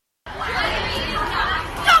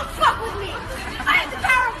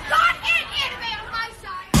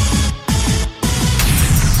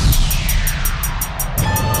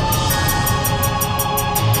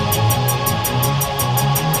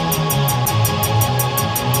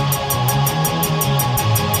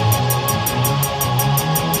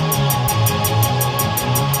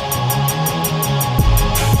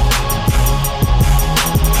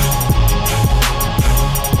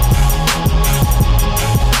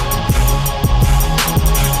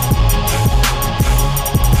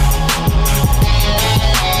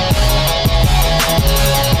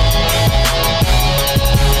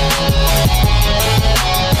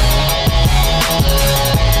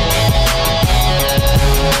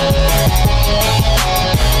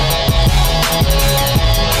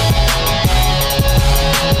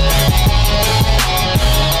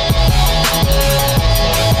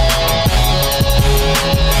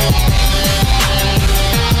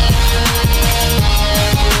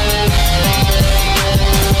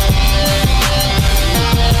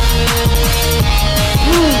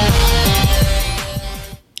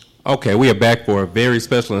Okay, we are back for a very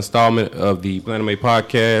special installment of the Anime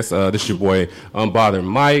Podcast. This is your boy, Unbothered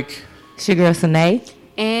Mike. It's your girl, Sanae.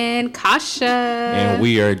 And Kasha. And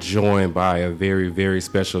we are joined by a very, very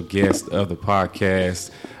special guest of the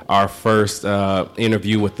podcast. Our first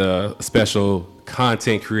interview with a special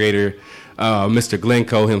content creator, Mr.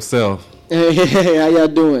 Glencoe himself. Hey, how y'all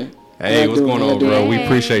doing? Hey, what's going on, bro? We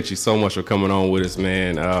appreciate you so much for coming on with us,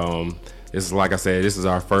 man. This is, like I said, this is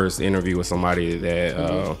our first interview with somebody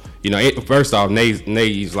that, first off,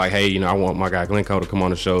 Nate's like, hey, I want my guy Glencoe to come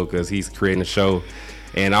on the show because he's creating a show.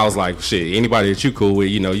 And I was like, shit, anybody that you cool with,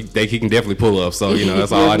 he can definitely pull up. So,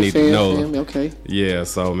 that's all I need to know. Okay. Yeah,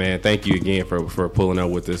 so, man, thank you again for pulling up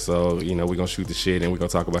with us. So, we're going to shoot the shit and we're going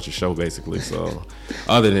to talk about your show, basically. So,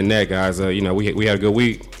 other than that, guys, we had a good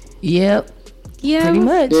week. Yep. Yeah. Pretty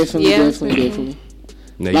much. Definitely.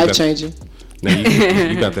 Life changing. Now,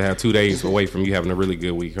 you got to have 2 days away from you having a really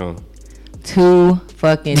good week, huh? 2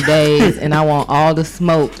 fucking days, and I want all the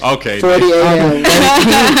smoke. Okay. 48 hours.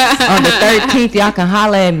 On the 13th, y'all can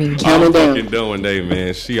holler at me. I'm fucking doing day,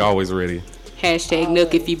 man. She always ready. Hashtag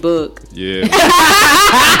Nook if you book. Yeah.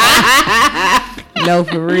 No,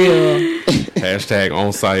 for real. Hashtag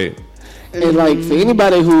on site. And for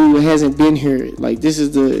anybody who hasn't been here, this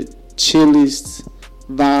is the chillest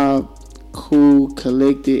vibe, cool,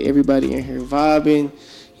 collected. Everybody in here vibing.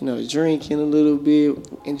 Drinking a little bit,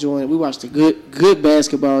 enjoying. We watched a good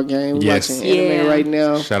basketball game. We're watching anime right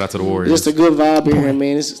now. Shout out to the Warriors. Just a good vibe in here,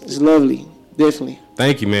 man. It's lovely, definitely.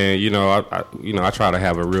 Thank you, man. I try to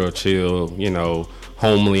have a real chill,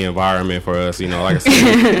 homely environment for us. Like I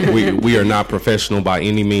said, we are not professional by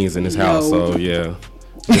any means in this house, so yeah.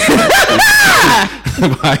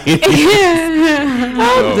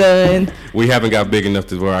 I'm done. We haven't got big enough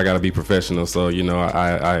to where I got to be professional, so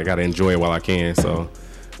I got to enjoy it while I can. So.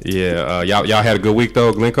 Yeah, y'all had a good week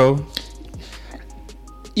though, Glencoe?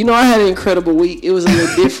 I had an incredible week. It was a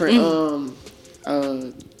little different.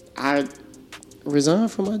 I resigned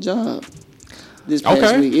from my job this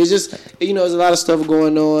past week. It's just, there's a lot of stuff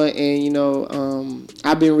going on, and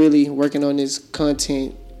I've been really working on this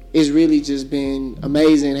content. It's really just been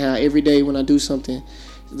amazing how every day when I do something,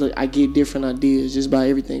 I get different ideas just by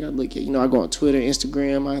everything I look at. I go on Twitter,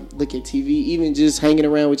 Instagram, I look at TV, even just hanging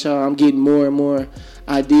around with y'all, I'm getting more and more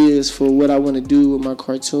ideas for what I want to do with my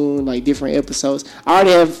cartoon, different episodes. I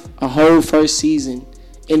already have a whole first season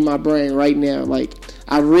in my brain right now.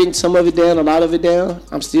 I've written some of it down, a lot of it down.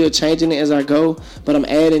 I'm still changing it as I go, but I'm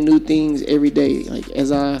adding new things every day.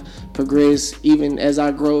 As I progress, even as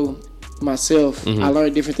I grow myself, I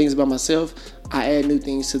learn different things about myself. I add new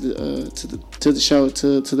things to the show,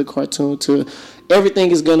 to the cartoon, to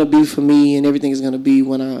everything is gonna be for me, and everything is gonna be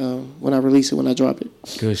when I release it, when I drop it.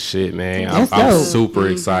 Good shit, man. I'm super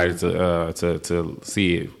excited to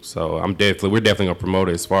see it. So we're definitely gonna promote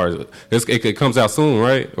it. As far as it comes out soon,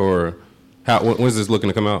 right? Or when's this looking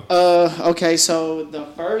to come out? Okay, so the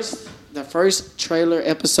first trailer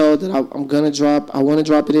episode that I'm gonna drop, I want to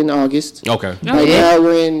drop it in August. Okay. Right now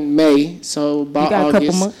we're in May, so by August. A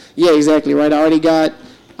couple months. Yeah, exactly. Right.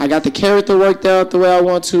 I got the character worked out the way I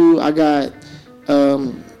want to. I got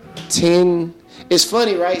 10. It's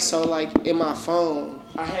funny, right? So in my phone,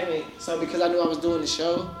 I haven't. So because I knew I was doing the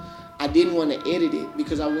show, I didn't want to edit it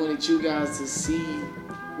because I wanted you guys to see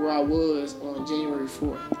where I was on January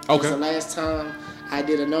 4th. Okay. That's the last time I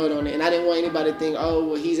did a note on it, and I didn't want anybody to think, oh,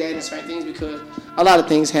 well, he's adding certain things, because a lot of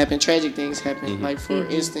things happen, tragic things happen. For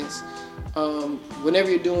instance, whenever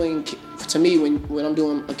you're doing, to me, when I'm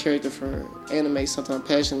doing a character for anime, something I'm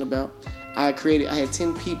passionate about, I had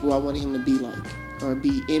 10 people I wanted him to be like, or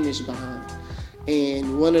be imaged behind,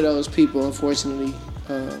 and one of those people, unfortunately,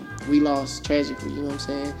 we lost tragically, you know what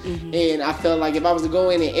I'm saying? And I felt like if I was to go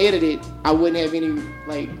in and edit it, I wouldn't have any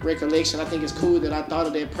recollection. I think it's cool that I thought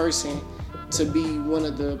of that person to be one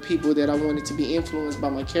of the people that I wanted to be influenced by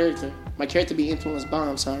my character be influenced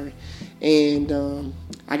by, and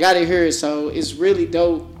I got it here, so it's really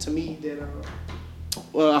dope to me that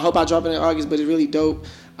I hope I drop it in August, but it's really dope.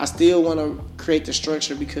 I still want to create the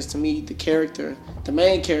structure, because to me the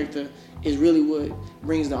main character is really what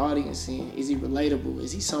brings the audience in. Is he relatable?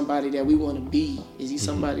 Is he somebody that we want to be? Is he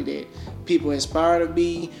somebody that people aspire to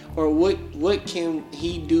be? Or what can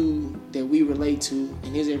he do that we relate to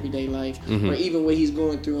in his everyday life, or even what he's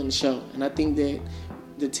going through in the show? And I think that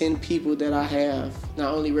the 10 people that I have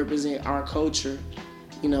not only represent our culture,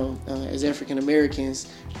 as African Americans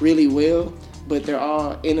really well, but they're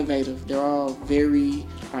all innovative. They're all very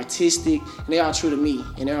artistic, and they're all true to me,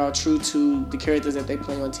 and they're all true to the characters that they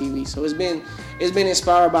play on TV. So it's been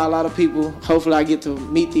inspired by a lot of people. Hopefully I get to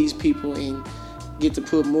meet these people and get to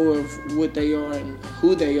put more of what they are and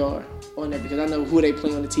who they are on that because I know who they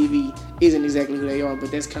play on the TV isn't exactly who they are,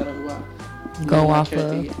 but that's kind of who I Go off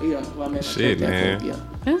of. Yeah, who I made my Shit, character man. after, yeah.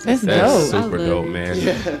 That's That's dope. super I love dope, it. man.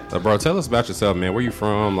 Yeah. Bro, tell us about yourself, man. Where you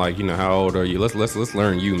from? Like, you know, how old are you? Let's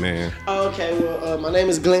learn you, man. Okay, well, my name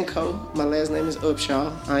is Glencoe. My last name is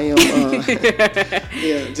Upshaw. I am,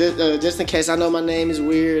 just in case I know my name is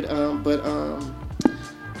weird, but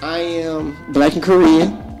I am Black and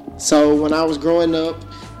Korean. So when I was growing up,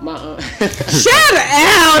 my Shout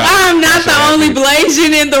out! I'm not the only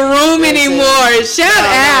Blasian in the room anymore. Shout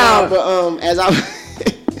out! But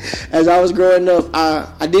as I was growing up,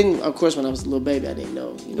 I didn't. Of course, when I was a little baby, I didn't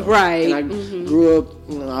know. You know, Right. And I grew up.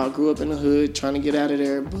 You know, I grew up in the hood, trying to get out of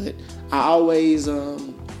there. But I always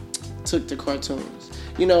took the cartoons.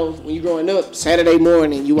 You know, when you're growing up, Saturday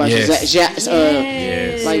morning, you watch Yes. Yes.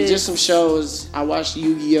 like just some shows. I watched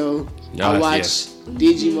Yu-Gi-Oh. I watched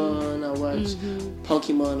Digimon. I watched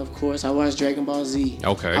Pokemon, of course. I watched Dragon Ball Z.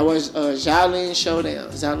 Okay. I watched Xiaolin Showdown.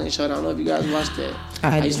 Xiaolin Showdown. I don't know if you guys watched that.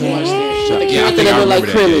 I used to did. watch that. The Yeah, I character think I that looked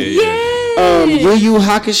like remember that. Krillin. Yeah. Yu Yu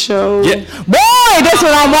Hakusho. Yeah. Boy, that's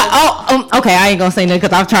what I'm. Oh, okay. I ain't gonna say nothing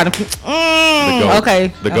because I'm trying to. goat.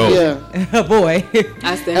 Okay. The goat. Yeah. Boy.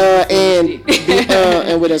 I stand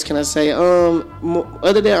And what else can I say?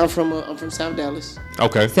 Other than I'm from South Dallas.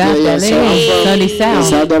 Okay. South Yeah, Dallas. so I'm from- Sunny South.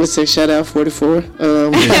 South Dallas 6, shout out 44.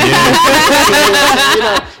 Yeah. You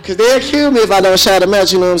know, because they'll kill me if I don't shout them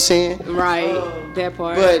out, you know what I'm saying? right. That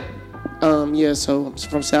part. But yeah, so I'm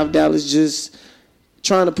from South Dallas, just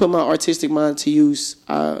trying to put my artistic mind to use.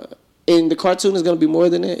 And the cartoon is gonna be more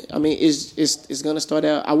than that. I mean, it's gonna start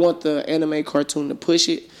out. I want the anime cartoon to push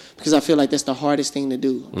it because I feel like that's the hardest thing to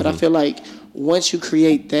do. But I feel like once you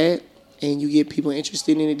create that and you get people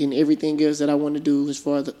interested in it, then everything else that I want to do as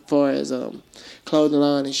far as clothing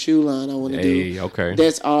line and shoe line I want to Hey, do. okay.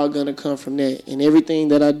 That's all gonna come from that. And everything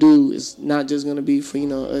that I do is not just gonna be for, you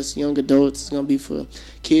know, us young adults. It's gonna be for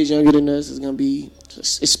kids younger than us. It's gonna be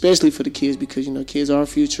especially for the kids because, you know, kids are our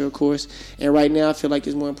future, of course. And right now I feel like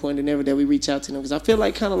it's more important than ever that we reach out to them because I feel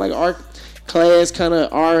like kind of like our class, kind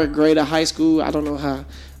of our grade of high school. I don't know how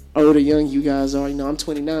old or young you guys are. You know, I'm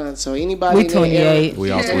 29, so anybody We in that era- 28.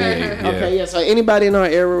 We all 28. Yeah. Okay, yeah. So anybody in our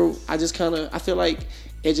era, I feel like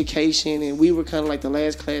education, and we were kind of like the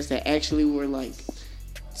last class that actually were like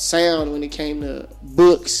sound when it came to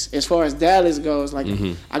books. As far as Dallas goes, like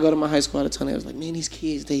I go to my high school all the time. I was like, man, these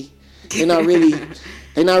kids, they're not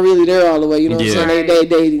really there all the way. You know what Yeah. I'm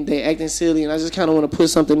saying? They acting silly, and I just kind of want to put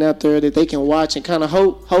something out there that they can watch and kind of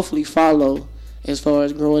hopefully follow. As far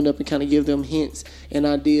as growing up and kind of give them hints and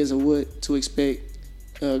ideas of what to expect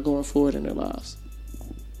going forward in their lives.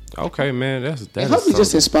 Okay, man. That's And hopefully just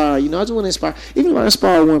something. inspire. You know, I just want to inspire. Even if I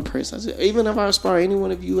inspire one person, even if I inspire any one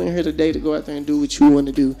of you in here today to go out there and do what you want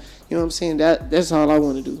to do, you know what I'm saying? That's all I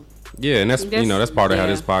want to do. Yeah, and that's you know that's part of how yeah.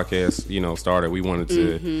 this podcast started. We wanted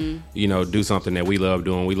to do something that we love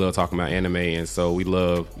doing. We love talking about anime, and so we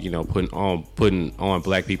love putting on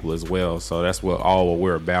black people as well. So that's what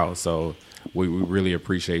we're about. So we really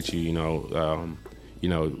appreciate you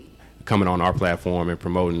coming on our platform and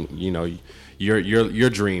promoting your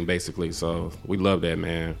dream basically. So we love that,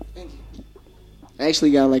 man. I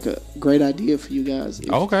actually got like a great idea for you guys.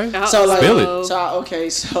 Okay, So like, Spill it.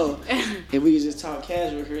 So if we could just talk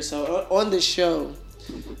casual here. So on the show,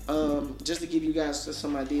 just to give you guys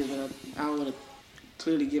some ideas, but I don't want to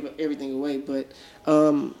clearly give everything away. But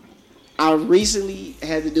I recently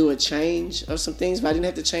had to do a change of some things, but I didn't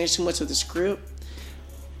have to change too much of the script.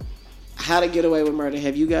 How to Get Away with Murder.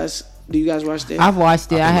 Do you guys watch that? I've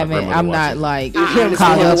watched it. I I think my haven't. grandmother I'm watched not it. like I honestly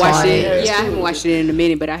caught haven't up watched on it. it. Yeah, I haven't watched it in a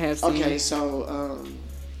minute, but I have seen Okay, it. so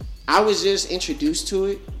I was just introduced to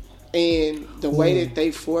it, and the way that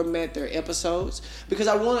they format their episodes, because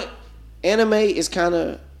anime is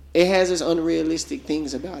it has its unrealistic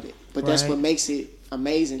things about it, but that's Right. what makes it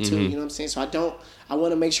amazing too. You know what I'm saying? So I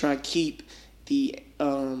want to make sure I keep the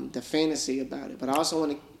fantasy about it, but I also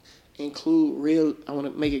want to include I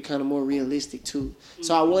want to make it kind of more realistic too.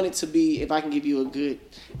 So I want it to be, if I can give you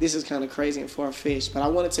this is kind of crazy and far-fetched, but I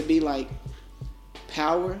want it to be like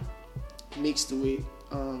Power mixed with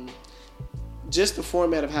just the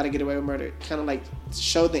format of How to Get Away with Murder, kind of like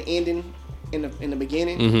show the ending in the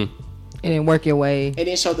beginning, And then work your way. and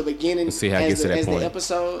then show the beginning See how it as gets to that the point.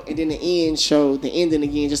 episode, and then the end show the ending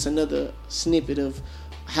again, just another snippet of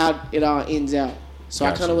how it all ends out. So I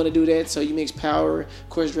Gotcha. kind of want to do that. So you mix Power, of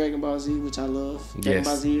course, Dragon Ball Z, which I love. Dragon Yes.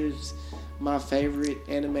 Ball Z is my favorite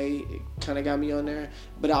anime. It kind of got me on there.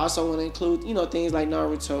 But I also want to include, things like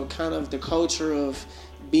Naruto, kind of the culture of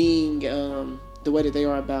being the way that they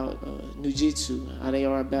are about Nujitsu, how they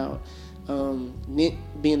are about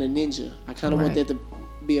being a ninja. I kind of want Right. that to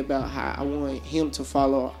be about how I want him to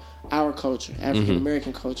follow our culture, African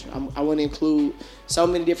American culture. I want to include so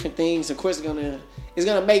many different things. Of course, it's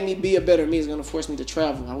gonna make me be a better me. It's gonna force me to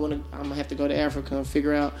travel. I'm gonna have to go to Africa and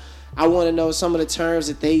figure out. I want to know some of the terms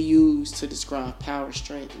that they use to describe power,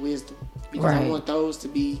 strength, wisdom, because I want those to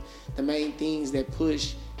be the main things that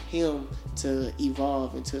push him to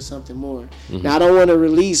evolve into something more. Now, I don't want to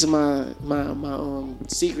release my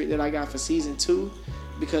secret that I got for season 2,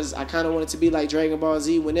 because I kind of want it to be like Dragon Ball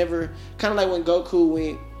Z. Whenever, kind of like when Goku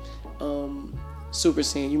went Super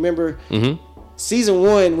Saiyan. You remember season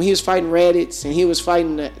 1 when he was fighting Raditz and he was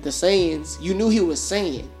fighting the Saiyans? You knew he was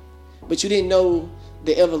Saiyan, but you didn't know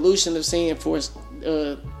the evolution of Saiyan Force.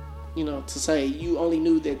 To say you only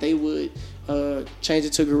knew that they would change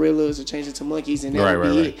it to gorillas or change it to monkeys, and that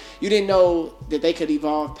would be it. You didn't know that they could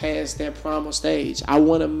evolve past that primal stage. I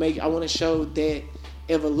want to show that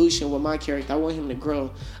evolution with my character. I want him to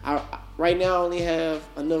grow. Right now, I only have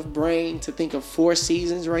enough brain to think of 4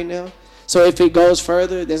 seasons right now. So if it goes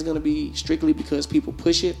further, that's going to be strictly because people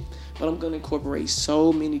push it. But I'm going to incorporate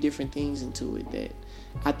so many different things into it that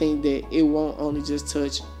I think that it won't only just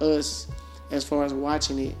touch us as far as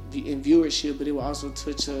watching it in viewership, but it will also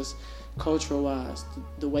touch us cultural-wise,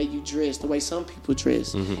 the way you dress, the way some people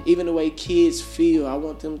dress, even the way kids feel. I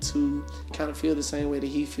want them to kind of feel the same way that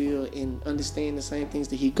he feel and understand the same things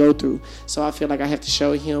that he go through. So I feel like I have to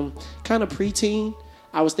show him kind of preteen.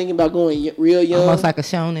 I was thinking about going real young. Almost like a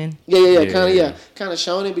shonen. Kind of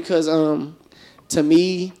shonen, because to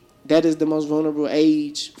me, that is the most vulnerable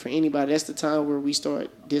age for anybody. That's the time where we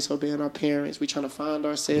start disobeying our parents. We trying to find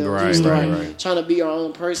ourselves. We start trying to be our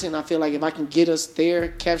own person. I feel like if I can get us there,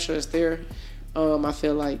 capture us there, I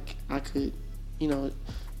feel like I could,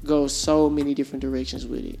 go so many different directions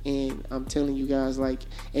with it. And I'm telling you guys,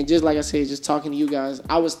 and just like I said, just talking to you guys,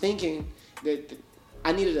 I was thinking that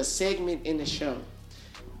I needed a segment in the show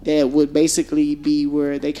that would basically be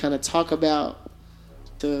where they kind of talk about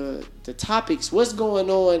the topics, what's going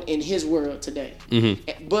on in his world today.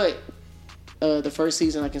 But the first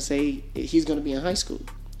season, I can say he's going to be in high school.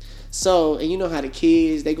 So, and you know how the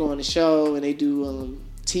kids, they go on the show and they do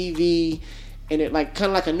TV, and it kind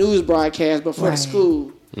of like a news broadcast, but for the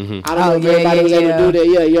school. I don't know if everybody was able to do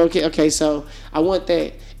that. Yeah, okay. So I want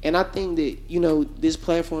that. And I think that, this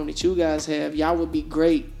platform that you guys have, y'all would be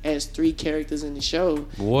great as 3 characters in the show.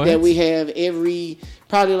 What? That we have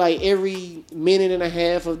probably every minute and a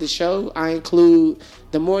half of the show. I include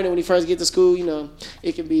the morning when he first get to school,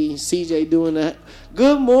 it could be CJ doing the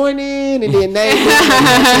good morning, and then Nate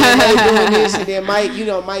doing this, and then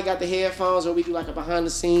Mike got the headphones, or we do like a behind the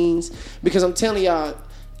scenes. Because I'm telling y'all,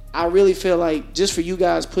 I really feel like just for you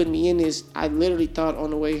guys putting me in this, I literally thought on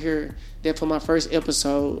the way here that for my first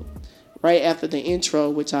episode, right after the intro,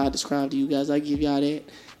 which I described to you guys, I give y'all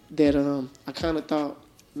that I kind of thought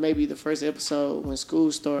maybe the first episode when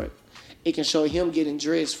school start, it can show him getting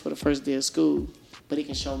dressed for the first day of school, but it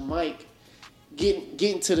can show Mike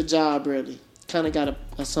getting to the job early. Kind of got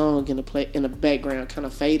a song in the background, kind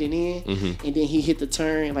of fading in, and then he hit the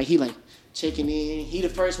turn, checking in. He the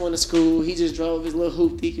first one to school. He just drove his little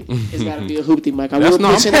hoopty. It's got to be a hoopty, Mike. I will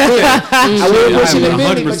push it in a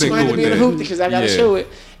minute, but you have to be in a hoopty because I got to show it.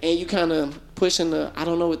 And you kind of pushing I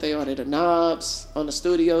don't know what they are. They're the knobs on the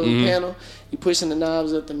studio panel. You pushing the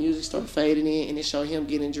knobs up, the music start fading in, and it show him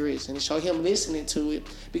getting dressed. And it show him listening to it,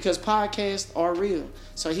 because podcasts are real.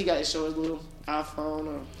 So he got to show his little iPhone,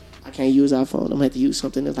 or I can't use iPhone. I'm going to have to use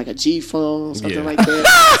something that's like a G phone, something like that.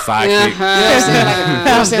 Sidekick.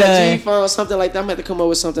 A G phone, something like that. I'm going to have to come up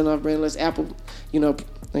with something off brand. Let's Apple,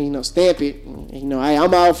 stamp it.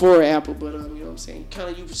 I'm all for Apple, but, you know what I'm saying?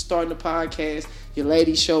 Kind of you starting a podcast, your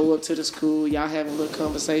ladies show up to the school, y'all having a little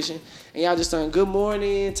conversation, and y'all just good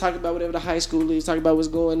morning, talk about whatever the high school is, talk about what's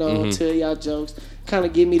going on, tell y'all jokes, kind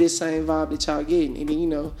of give me this same vibe that y'all getting. And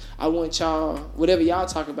then, I want y'all, whatever y'all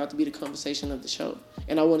talk about, to be the conversation of the show.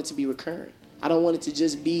 And I want it to be recurrent. I don't want it to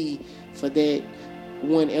just be for that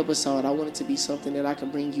one episode. I want it to be something that I can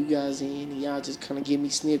bring you guys in, and y'all just kind of give me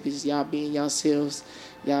snippets, y'all being yourselves,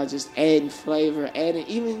 y'all just adding flavor, adding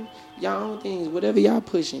even y'all own things, whatever y'all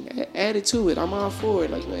pushing, add it to it. I'm all for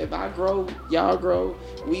it. If I grow, y'all grow,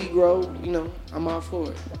 we grow, I'm all for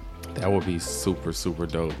it. That would be super, super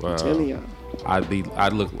dope. I'm telling y'all.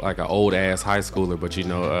 I'd look like an old ass high schooler, but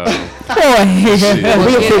we'll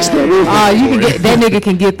fix that. You can get that nigga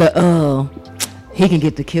can get the he can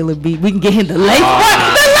get the killer beat. We can get him the lace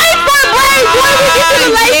front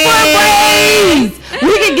braids.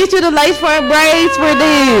 We can get you the lace front braids for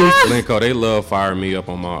this. Linko, they love firing me up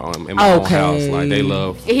in my own house. Like they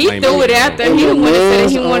love. He threw it out there.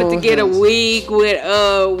 He wanted to get a wig with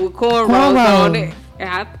cornrows on it.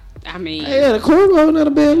 I mean, Hey, yeah, the cornrow not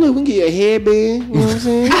a bad look. We can get you a headband. You know what I'm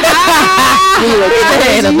saying?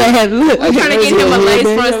 Had a bad look. we're trying to get him a lace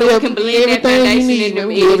front so we can blend that foundation in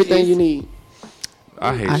them Everything you edges. need.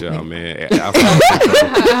 I hate y'all, man. He said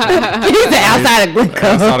outside of Glencoe.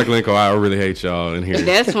 Outside of Glencoe, I really hate y'all in here.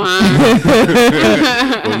 That's fine.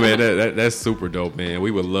 Well, man, that's super dope, man. We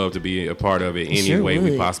would love to be a part of it any Sure way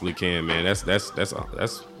we would. possibly can, man.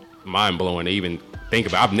 That's mind blowing to even think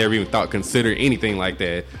about. I've never even considered anything like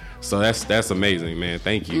that. So that's amazing, man.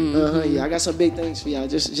 Thank you. Yeah, I got some big things for y'all.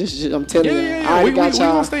 Just I'm telling you. Yeah. I already got We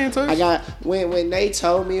y'all. gonna stay in touch. I got when they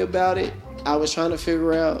told me about it, I was trying to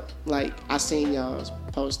figure out, like, I seen y'all's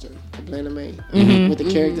poster, the Blend Main, with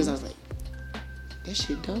the characters. I was like, that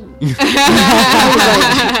shit dope.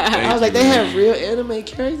 I was like, they have real anime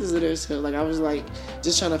characters in there. So, like, I was like,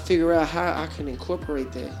 just trying to figure out how I can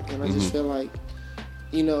incorporate that. And I just feel like,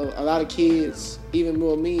 you know, a lot of kids, even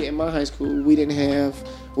more me in my high school, we didn't have.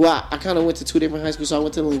 Well, I kind of went to 2 different high schools. So I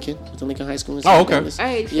went to Lincoln High School. In South okay. Dallas.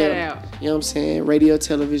 Hey, shout out. You know what I'm saying? Radio,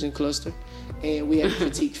 television cluster, and we had to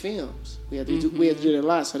critique films. We had to do that a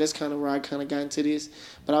lot. So that's kind of where I kind of got into this.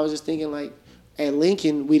 But I was just thinking, like, at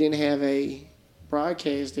Lincoln, we didn't have a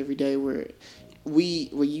broadcast every day where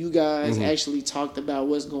you guys actually talked about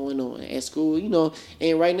what's going on at school, you know.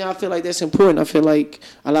 And right now I feel like that's important. I feel like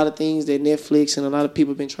a lot of things that Netflix and a lot of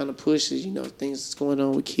people have been trying to push is, you know, things that's going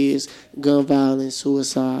on with kids, gun violence,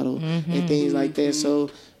 suicidal, and things like that. So,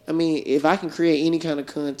 I mean, if I can create any kind of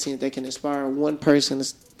content that can inspire one person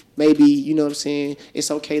to maybe, you know what I'm saying,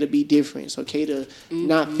 it's okay to be different. It's okay to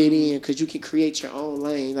not fit in because you can create your own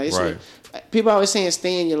lane. Like, Right. People always saying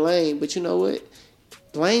stay in your lane, but you know what?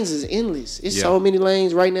 Lanes is endless. It's Yeah. so many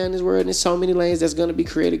lanes right now in this world, and there's so many lanes that's going to be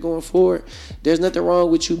created going forward. There's nothing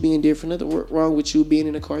wrong with you being different. Nothing wrong with you being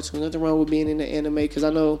in a cartoon. Nothing wrong with being in the anime. Because I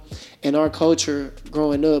know in our culture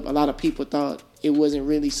growing up, a lot of people thought it wasn't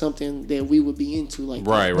really something that we would be into. Like that.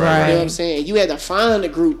 Right. You know what I'm saying? You had to find a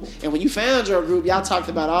group, and when you found your group, y'all talked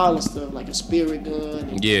about all the stuff like a spirit gun.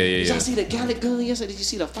 And did y'all see the Gallic gun yesterday? Did you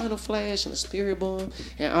see the Final Flash and the spirit bomb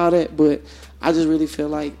and all that? But I just really feel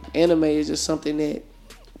like anime is just something that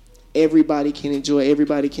everybody can enjoy,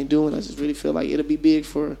 everybody can do, and I just really feel like it'll be big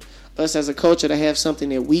for us as a culture to have something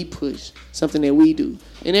that we push, something that we do,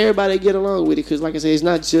 and everybody get along with it. Because, like I said, it's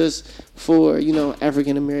not just for, you know,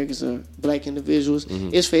 African Americans or black individuals.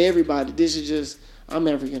 It's for everybody. This is just, I'm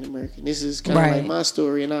African American. This is kind of like my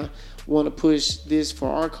story, and I want to push this for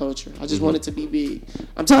our culture. I just want it to be big.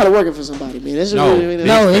 I'm tired of working for somebody, man. That's just really,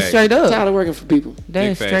 It's straight I'm up. tired of working for people.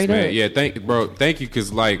 That's Big straight facts, man. up. Yeah, thank you,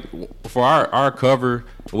 because like for our cover,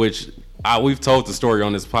 which we've told the story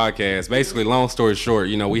on this podcast. Basically, long story short,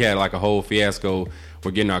 you know, we had like a whole fiasco.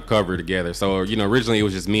 We're getting our cover together. So, you know, originally it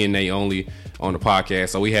was just me and Nate only on the podcast.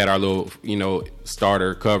 So we had our little, you know,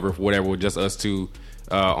 starter cover, whatever, with just us two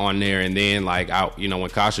on there. And then like when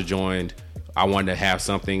Kasha joined, I wanted to have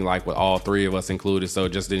something like with all three of us included, so it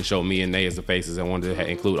just didn't show me and Nate as the faces. I wanted to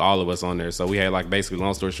include all of us on there. So we had like basically,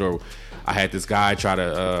 long story short, I had this guy try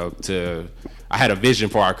to I had a vision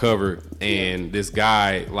for our cover, and this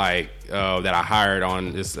guy that I hired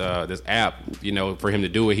on this app, you know, for him to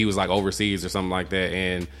do it. He was like overseas or something like that,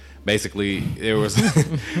 and basically there was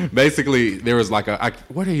like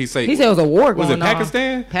what did he say? He said it was a war Was going it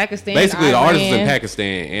Pakistan? on. Pakistan. Basically, the artist was in Iran.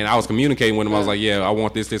 Pakistan, and I was communicating with him. I was like, "Yeah, I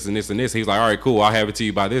want this, and this, and this." He was like, "All right, cool. I'll have it to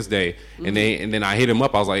you by this day." And then I hit him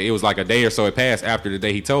up. I was like, it was like a day or so it passed after the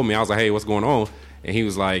day he told me. I was like, "Hey, what's going on?" And he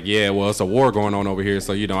was like, "Yeah, well, it's a war going on over here,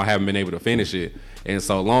 so you know, I haven't been able to finish it." And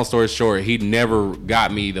so, long story short, he never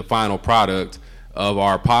got me the final product of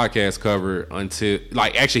our podcast cover until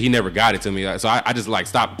actually he never got it to me. So I just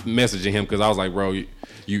stopped messaging him because I was like, bro, you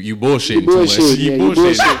bullshitting too much. You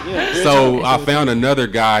bullshitting. Yeah. So I found another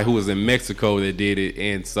guy who was in Mexico that did it,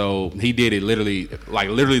 and so he did it literally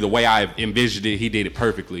the way I envisioned it. He did it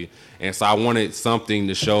perfectly, and so I wanted something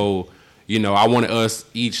to show. You know, I wanted us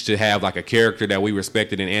each to have like a character that we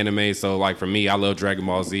respected in anime. So like for me, I love Dragon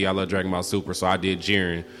Ball Z, I love Dragon Ball Super, so I did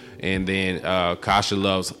Jiren. And then Kasha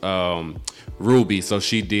loves Ruby, so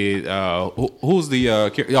she did who's the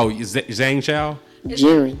Zhang Chao?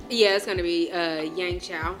 Jiren. Yeah, it's gonna be Yang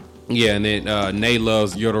Chao. Yeah, and then Nay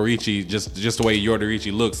loves Yoruichi, just the way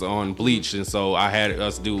Yoruichi looks on Bleach, and so I had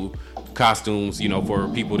us do costumes, you know, for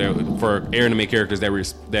people for anime characters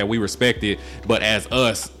that we respected, but as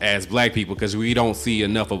black people, because we don't see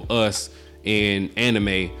enough of us in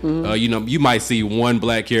anime. You know, you might see one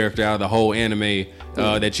black character out of the whole anime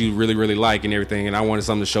that you really, really like and everything, and I wanted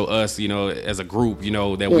something to show us, you know, as a group, you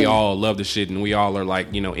know, that we all love the shit and we all are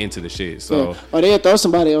like, you know, into the shit. So or they'll throw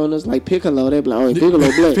somebody on us like Piccolo. They'll be like, oh, Piccolo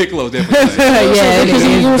black. Piccolo definitely. Yeah, it is, You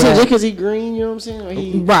know what I'm saying? bro. it because he green? You know what I'm saying? Or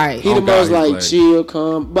he Right. He the most he like played. chill,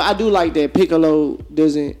 calm. But I do like that Piccolo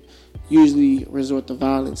doesn't usually resort to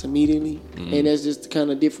violence immediately, and that's just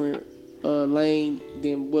kind of different lane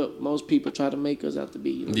than what most people try to make us out to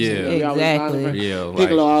be. You know what I'm saying? Yeah. We always Exactly. violent. Yeah, like-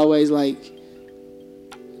 Piccolo always like.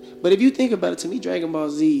 But if you think about it, to me, Dragon Ball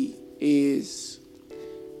Z is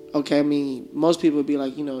okay. I mean, most people would be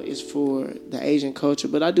like, you know, it's for the Asian culture,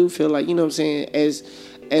 but I do feel like, you know what I'm saying, as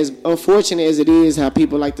unfortunate as it is how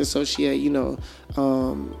people like to associate, you know,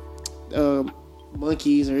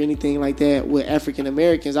 monkeys or anything like that with African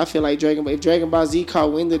Americans, I feel like if Dragon Ball Z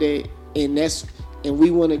caught wind of that and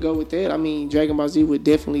we want to go with that, I mean, Dragon Ball Z would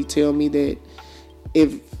definitely tell me that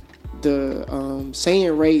if the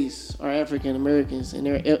Saiyan race are African Americans and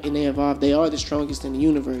they evolve, they are the strongest in the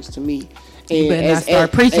universe to me. And You better not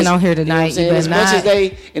start preaching on here tonight. You know what I'm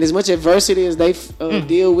saying? As much adversity as they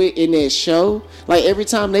deal with in that show, like every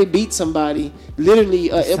time they beat somebody, literally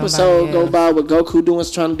an episode go by with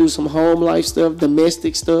Goku trying to do some home life stuff,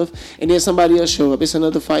 domestic stuff, and then somebody else show up. It's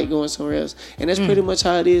another fight going somewhere else, and that's pretty much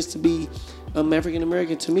how it is to be African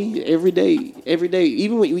American to me. Every day,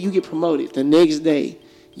 even when you get promoted, the next day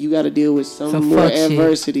you got to deal with some more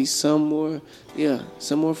adversity, some more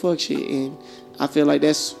fuck shit, and I feel like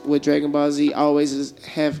that's what Dragon Ball Z always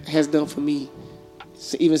has done for me,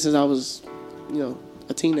 even since I was, you know,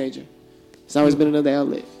 a teenager. It's always been another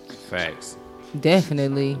outlet. Facts.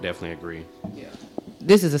 Definitely. Definitely agree. Yeah.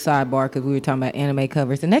 This is a sidebar because we were talking about anime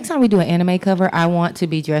covers. The next time we do an anime cover, I want to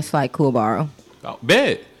be dressed like Kuwabara. Oh,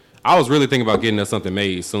 bet. I was really thinking about getting us something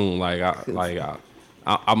made soon.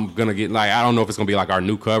 I'm gonna get I don't know if it's gonna be like our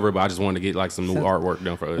new cover, but I just wanted to get like some new artwork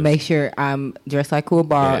done for us. Make sure I'm dressed like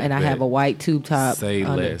Kuwabara and I Bet. have a white tube top. Say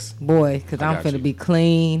under. less. Boy, because I I'm got finna you. be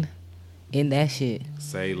clean in that shit.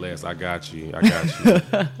 Say less. I got you.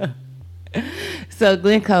 So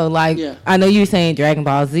Glencoe, Yeah. I know you were saying Dragon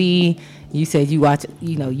Ball Z. You said you watch,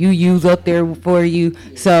 you use up there for you.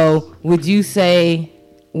 So would you say,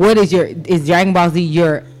 is Dragon Ball Z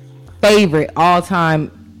your favorite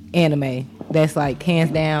all-time anime? That's like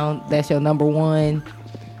hands down, that's your number one.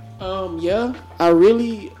 Yeah,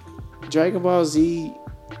 Dragon Ball Z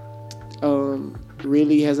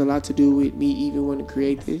really has a lot to do with me even wanting to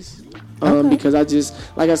create this. Because I just,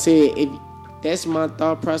 like I said, if that's my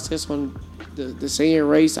thought process on the Saiyan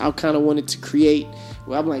race, I kind of wanted to create.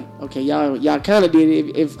 Well, I'm like, okay, y'all kind of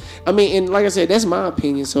did it. And like I said, that's my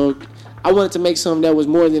opinion. So I wanted to make something that was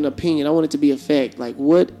more than opinion. I wanted to be a fact. Like,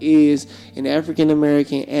 what is an African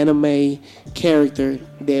American anime character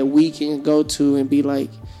that we can go to and be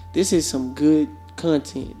like, this is some good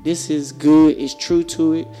content. This is good. It's true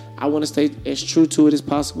to it. I want to stay as true to it as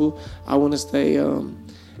possible. I want to stay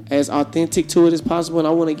as authentic to it as possible, and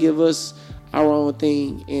I want to give us our own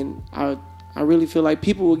thing. And I really feel like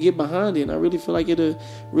people will get behind it. And I really feel like it'll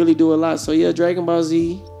really do a lot. So yeah, Dragon Ball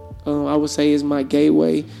Z, I would say, is my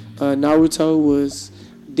gateway. Naruto was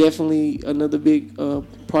definitely another big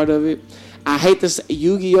part of it. I hate to say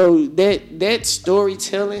Yu-Gi-Oh! That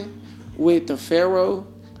storytelling with the Pharaoh,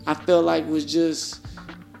 I felt like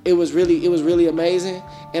it was really amazing.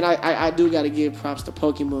 And I do got to give props to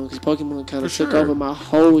Pokemon, because Pokemon kind of took over my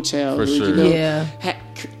whole childhood. For sure. You know? Yeah.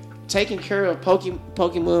 Taking care of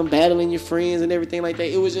Pokemon, battling your friends and everything like that.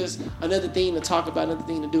 It was just another thing to talk about, another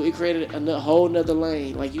thing to do. It created a whole nother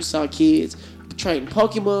lane. Like, you saw kids trading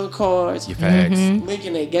Pokemon cards, Your facts.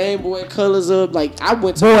 linking their Game Boy colors up. Like, I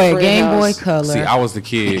went to my friend's Game Boy house. Color. See, I was the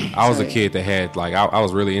kid. I was a kid that had I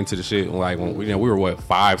was really into the shit. Like when we were what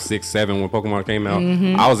 5, 6, 7 when Pokemon came out.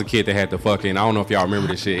 I was a kid that had the fucking. I don't know if y'all remember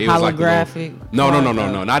this shit. It was like the Holographic.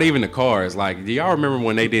 no. Not even the cars. Like, do y'all remember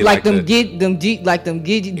when they did Like them Digipet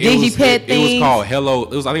Digipet things. It was called Hello. I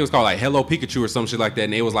think it was called like Hello Pikachu or some shit like that.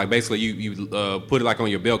 And it was like basically you put it like on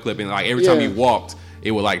your belt clip, and like every time you walked, it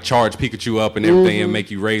would like charge Pikachu up and everything and make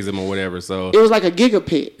you raise him or whatever. So It was like a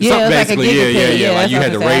Gigapet. Yeah, it was like a basically, Gigapet. yeah. Like that's you what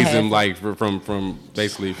had to I raise had. him like from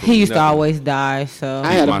basically. From He used to nothing. always die, so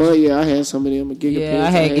I had a bunch. Yeah, I had some of them. Gigapets. yeah, I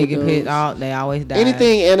had Gigapet. those. They always died.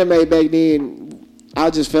 Anything anime back then, I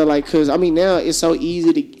just felt like, because I mean now it's so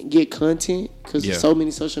easy to get content because Yeah. there's so many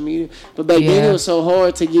social media. But back then Yeah. it was so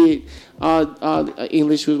hard to get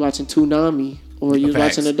English. Was watching Toonami or you was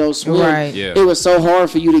Facts. watching Adult Swim. Right. Yeah. It was so hard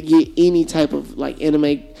for you to get any type of like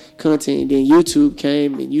anime content. And then YouTube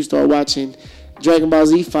came and you start watching Dragon Ball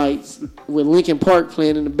Z fights with Linkin Park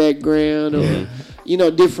playing in the background, or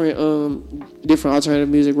different alternative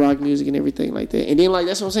music, rock music, and everything like that. And then like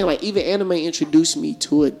that's what I'm saying. Like even anime introduced me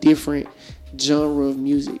to a different genre of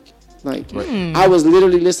music. Like I was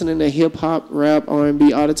literally listening to hip hop, rap,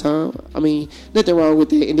 R&B all the time. I mean, nothing wrong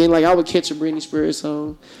with it. And then like I would catch a Britney Spears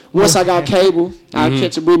song. Once I got cable, I'd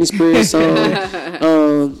catch a Britney Spears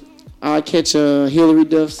song. I catch a Hillary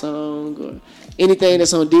Duff song or anything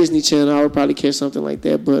that's on Disney Channel. I would probably catch something like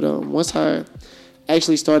that. But once I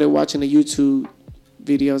actually started watching the YouTube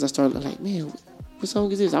videos, I started like, man, what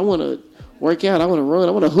song is this? I want to work out. I want to run.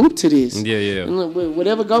 I want to hoop to this. Yeah.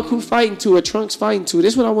 Whatever Goku fighting to or Trunks fighting to,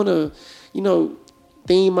 this is what I want to,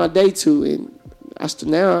 theme my day to. And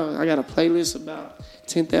now I got a playlist about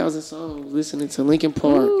 10,000 songs listening to Linkin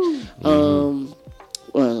Park,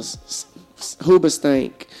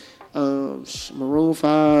 Hoobastank, Maroon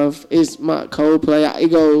 5. It's my Coldplay.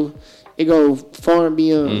 It go far and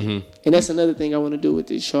beyond. And that's another thing I want to do with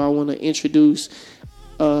this show. I want to introduce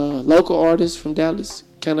local artists from Dallas,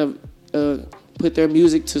 kind of put their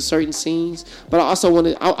music to certain scenes. But I also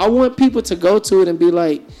I want people to go to it and be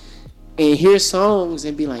like, and hear songs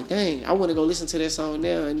and be like, dang, I want to go listen to that song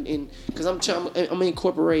now. And because I'm gonna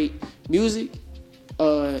incorporate music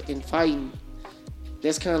and fighting.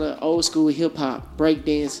 That's kind of old school hip hop, break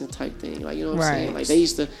dancing type thing. Like, you know what I'm saying? Like, they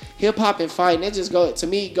used to hip hop and fighting. They just go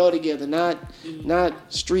together. Not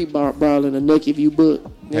street brawling or Nuck If You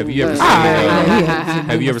Book. Have you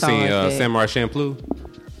ever seen Samurai Champloo?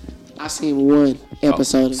 I seen one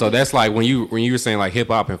episode. So that's like when you were saying like hip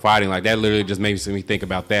hop and fighting, like that literally just makes me think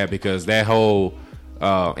about that, because that whole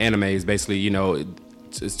anime is basically,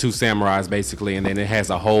 it's two samurais basically, and then it has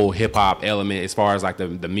a whole hip hop element as far as like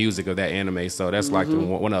the music of that anime. So that's like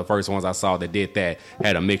one of the first ones I saw that did that,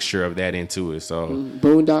 had a mixture of that into it. So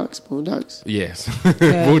Boondocks. Yes,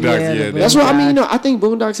 Boondocks. Yeah, that's what I mean. I think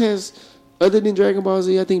Boondocks has, other than Dragon Ball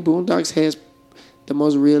Z, I think Boondocks has the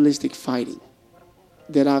most realistic fighting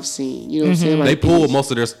that I've seen. You know what I'm saying? Like, they pull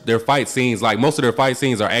most of their fight scenes. Like most of their fight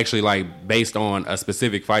scenes are actually like based on a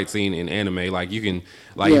specific fight scene in anime. Like you can,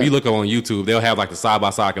 if you look up on YouTube, they'll have like the side by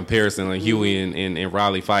side comparison, like Huey and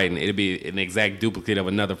Riley fighting. It'll be an exact duplicate of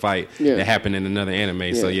another fight that happened in another anime.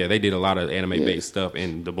 Yeah. So yeah, they did a lot of anime based stuff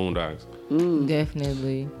in the Boondocks.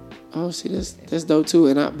 Definitely. Oh, see, that's dope too.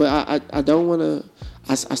 And I don't want to.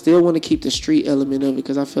 I still want to keep the street element of it,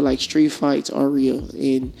 because I feel like street fights are real,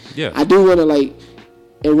 and I do want to like.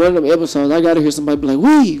 In one of them episodes, I gotta hear somebody be like,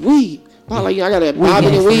 "Wee." Like, I gotta bob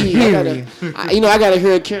and weave. I gotta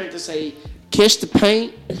hear a character say, "Catch the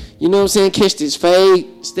paint." You know what I'm saying? Catch this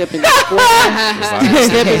fade. Step in the square.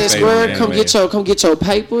 Step in the square. Come get your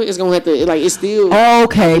paper. It's gonna have to it's still.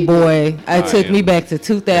 Okay, boy. It took me back to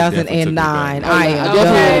 2009. I am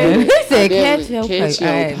done. He said, "Catch your paper." I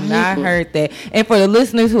had not heard that. And for the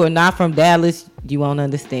listeners who are not from Dallas, you won't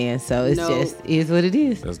understand. So it's just is what it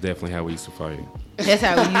is. That's definitely how we used to fight. That's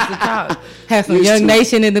how we used to talk. Have some Young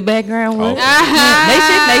Nation in the background. Nation.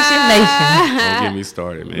 Don't get me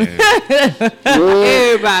started, man.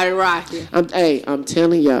 Everybody rocking. I'm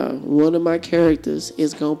telling y'all, one of my characters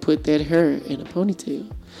is gonna put that hair in a ponytail.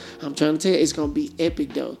 I'm trying to tell you, it's gonna be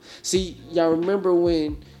epic though. See, y'all remember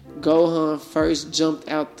when Gohan first jumped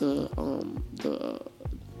out the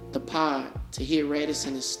pod to hit Raditz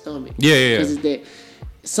in his stomach? Yeah. Because that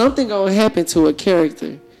something gonna happen to a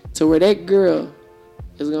character to where that girl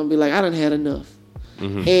is gonna be like, I done had enough.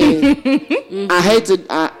 And I hate to,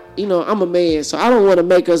 I'm a man, so I don't want to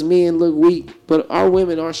make us men look weak, but our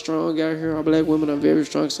women are strong out here. Our black women are very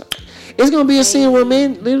strong. So it's gonna be a scene where a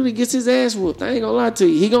man literally gets his ass whooped. I ain't gonna lie to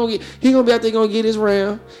you. He gonna be out there gonna get his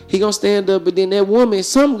round. He gonna stand up, but then that woman,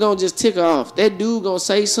 something gonna just tick her off. That dude gonna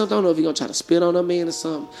say something. I don't know if he gonna try to spit on her man or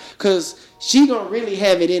something, cause she gonna really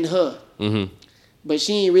have it in her, but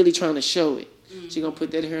she ain't really trying to show it. She gonna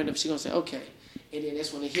put that hair in up. She gonna say, okay. And then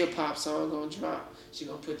that's when the hip hop song gonna drop. She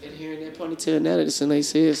gonna put that hair in that ponytail. Now that they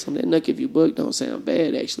said something, that Nuck If You Book don't sound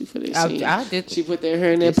bad actually for this scene. She put that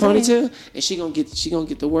hair in that ponytail, and she gonna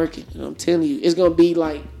get to working. And I'm telling you, it's gonna be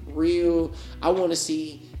like real. I want to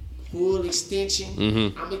see full extension.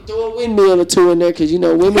 I'm gonna throw a windmill or two in there, because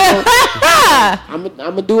women. I'm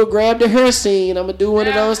gonna do a grab the hair scene. I'm gonna do one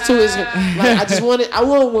of those too. It's like, I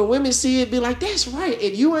want when women see it, be like, that's right.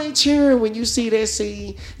 If you ain't cheering when you see that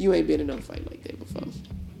scene, you ain't been in no fight like that before.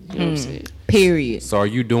 You know what I'm saying? Period. So are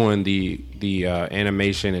you doing the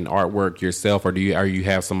animation and artwork yourself, or are you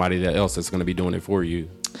have somebody else that's gonna be doing it for you?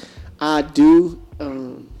 I do.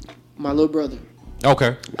 My little brother.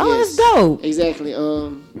 Okay. Oh, that's dope. Exactly.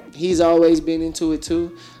 He's always been into it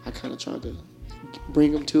too. I kind of tried to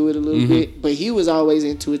bring him to it a little bit, but he was always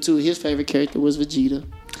into it too. His favorite character was Vegeta.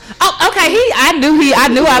 Oh, okay. I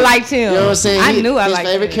knew I liked him. You know what I'm saying? His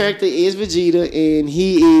favorite character is Vegeta, and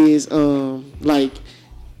he is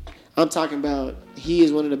I'm talking about. He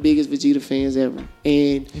is one of the biggest Vegeta fans ever.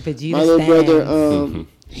 And Vegeta my little brother,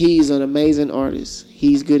 he's an amazing artist.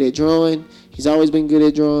 He's good at drawing. He's always been good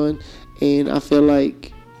at drawing. And I feel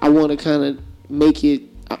like I want to kind of make it.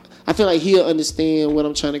 I I feel like he'll understand what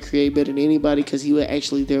I'm trying to create better than anybody because he was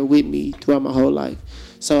actually there with me throughout my whole life.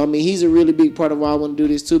 So, I mean, he's a really big part of why I want to do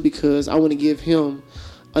this, too, because I want to give him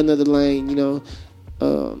another lane, you know. I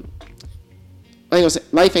ain't gonna say,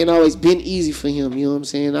 life ain't always been easy for him, you know what I'm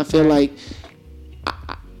saying? I feel like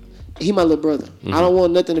he my little brother. I don't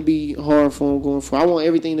want nothing to be hard for him going forward. I want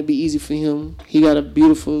everything to be easy for him. He got a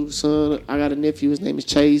beautiful son. I got a nephew. His name is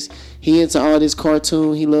Chase. He into all this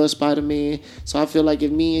cartoon. He loves Spider-Man. So I feel like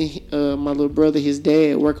if me and my little brother, his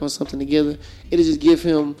dad, work on something together, it'll just give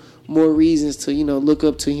him more reasons to, you know, look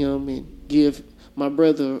up to him and give my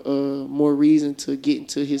brother more reason to get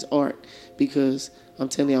into his art. Because I'm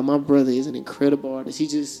telling y'all, my brother is an incredible artist.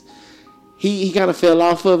 He kind of fell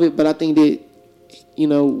off of it, but I think that, you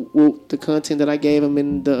know, the content that I gave him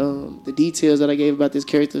and the details that I gave about this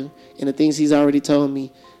character and the things he's already told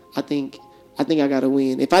me, I think I got to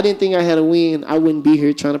win. If I didn't think I had a win, I wouldn't be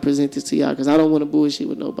here trying to present this to y'all because I don't want to bullshit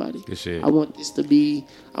with nobody. Good shit. I want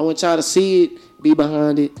y'all to see it, be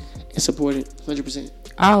behind it, and support it 100%.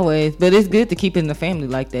 Always, but it's good to keep it in the family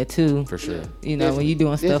like that too. For sure. You know, when you're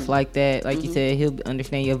doing stuff like that, like you said, he'll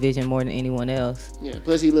understand your vision more than anyone else. Yeah,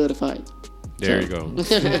 plus he love to fight. There you go.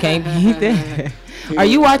 Can't beat that. Are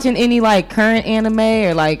you watching any like current anime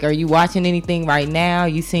or like are you watching anything right now?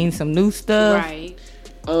 You seen some new stuff? Right.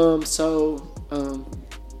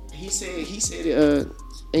 He said it,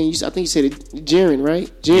 and I think you said it, Jiren,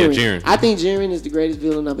 right? Jiren. Yeah, Jiren. I think Jiren is the greatest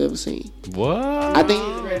villain I've ever seen. What? I think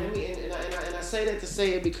he's the greatest. And I say that to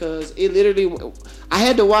say it because it literally, I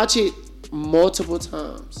had to watch it multiple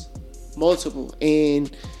times.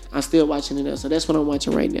 And I'm still watching it now. So that's what I'm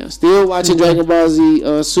watching right now. Still watching Dragon Ball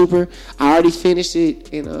Z Super. I already finished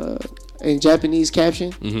it in Japanese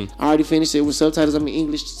caption. I already finished it with subtitles. I'm in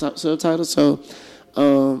English subtitles. So,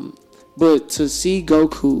 but to see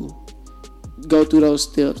Goku go through those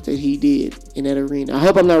steps that he did in that arena. I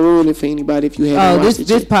hope I'm not ruining it for anybody if you haven't watched it.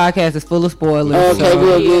 This podcast is full of spoilers. Okay,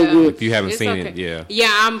 good. If you haven't seen it, yeah.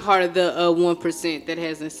 Yeah, I'm part of the 1% that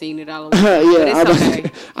hasn't seen it all the way. Yeah, but it's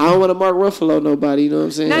okay. I don't want to Mark Ruffalo nobody, you know what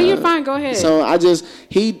I'm saying? No, you're fine. Go ahead. So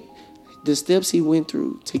the steps he went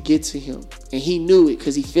through to get to him, and he knew it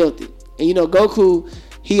because he felt it. And you know, Goku,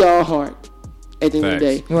 he all heart at the end of the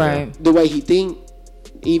day. Right. The way he think,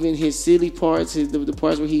 even his silly parts, the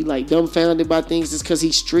parts where he like dumbfounded by things, is because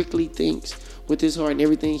he strictly thinks with his heart and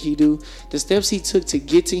everything he do. The steps he took to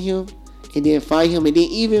get to him and then fight him, and then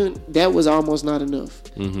even that was almost not enough.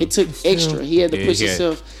 It took extra. He had to push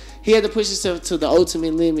himself. He had to push himself to the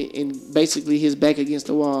ultimate limit, and basically his back against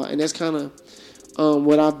the wall. And that's kind of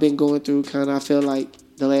what I've been going through. Kind of, I feel like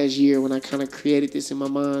the last year when I kind of created this in my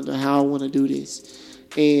mind of how I want to do this,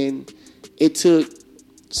 and it took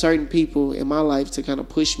certain people in my life to kind of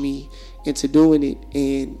push me into doing it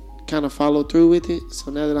and kind of follow through with it. So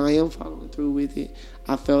now that I am following through with it,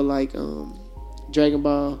 I felt like Dragon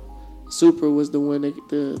Ball Super was the one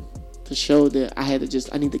the show that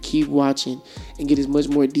I need to keep watching and get as much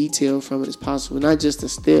more detail from it as possible. Not just the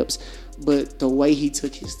steps, but the way he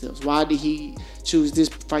took his steps. Why did he choose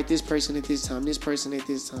fight this person at this time, this person at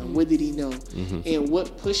this time? What did he know? And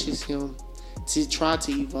what pushes him to try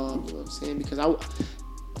to evolve, you know what I'm saying? Because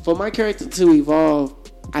for my character to evolve,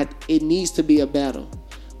 it needs to be a battle.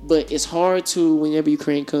 But it's hard to, whenever you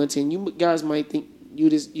create content, you guys might think you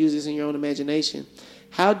just use this in your own imagination.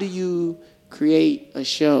 How do you create a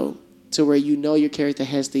show to where you know your character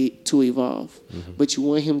has to evolve, but you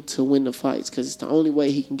want him to win the fights because it's the only way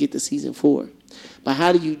he can get to season 4? But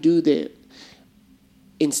how do you do that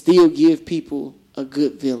and still give people a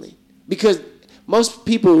good villain? Because most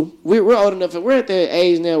people, we're old enough, we're at that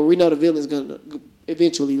age now where we know the villain's going to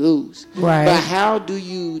eventually lose. Right. But how do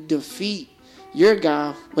you defeat your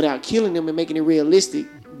guy without killing him and making it realistic,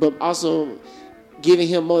 but also giving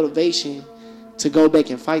him motivation to go back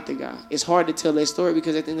and fight the guy? It's hard to tell that story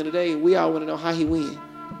because at the end of the day, we all want to know how he win.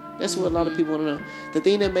 That's what a lot of people want to know. The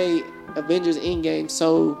thing that made Avengers Endgame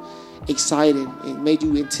so exciting and made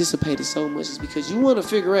you anticipate it so much is because you want to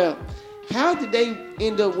figure out, how did they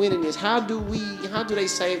end up winning this? How do they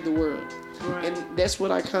save the world? Right. And that's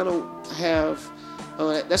what I kind of have.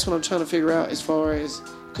 That's what I'm trying to figure out as far as,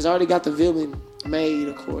 because I already got the villain made,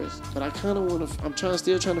 of course, but I kind of want to. I'm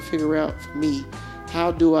still trying to figure out for me,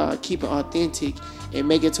 how do I keep it authentic and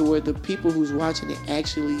make it to where the people who's watching it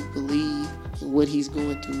actually believe in what he's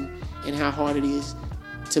going through and how hard it is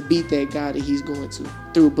to beat that guy that he's going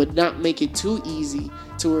through, but not make it too easy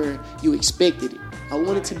to where you expected it. I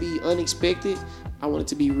want it to be unexpected. I want it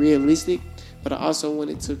to be realistic, but I also want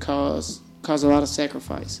it to cause a lot of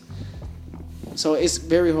sacrifice. So it's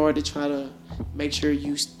very hard to try to make sure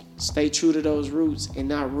you stay true to those roots and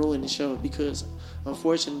not ruin the show, because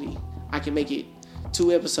unfortunately I can make it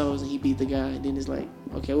 2 episodes and he beat the guy, and then it's like,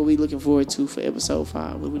 okay, what we looking forward to for episode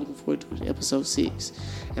 5? What we looking forward to for episode 6?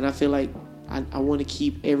 And I feel like I want to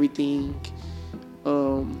keep everything.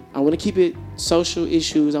 I want to keep it social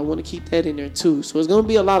issues. I want to keep that in there too. So it's gonna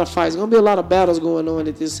be a lot of fights. It's gonna be a lot of battles going on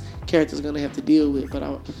that this character's gonna have to deal with. But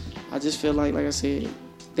I just feel like I said,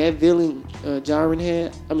 that villain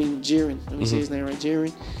Jiren. Let me say his name right,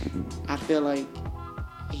 Jiren. I feel like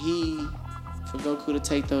for Goku to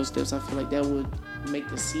take those steps, I feel like that would make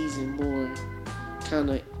the season more kind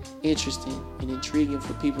of interesting and intriguing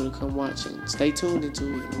for people to come watch and stay tuned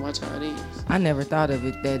into it and watch how it is. I never thought of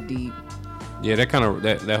it that deep. Yeah, that kind of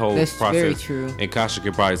that whole That's process. very true. And Kasha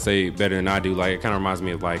could probably say better than I do. Like, it kind of reminds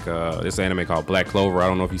me of like this anime called Black Clover. I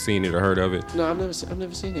don't know if you've seen it or heard of it. No, I've never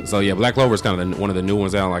seen it. So yeah, Black Clover is kind of one of the new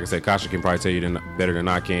ones out. Like I said, Kasha can probably tell you better than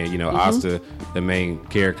I can. You know, Asta, the main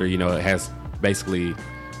character, you know, has basically,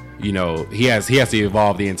 you know, he has to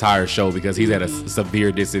evolve the entire show because he's at a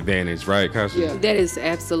severe disadvantage, right, Kasha? Yeah. That is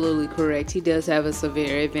absolutely correct. He does have a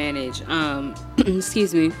severe advantage.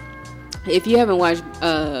 Excuse me. If you haven't watched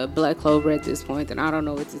Black Clover at this point, then I don't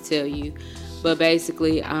know what to tell you. But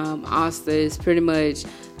basically, Asta is pretty much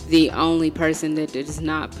the only person that does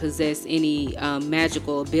not possess any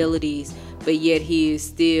magical abilities, but yet he is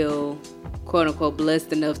still, quote unquote,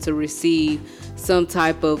 blessed enough to receive some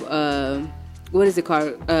type of what is it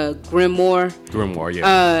called? Grimoire. Grimoire,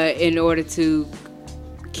 yeah. In order to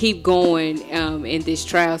keep going in this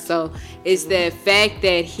trial. So it's the fact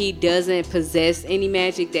that he doesn't possess any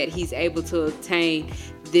magic that he's able to obtain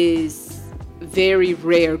this very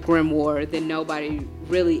rare grimoire that nobody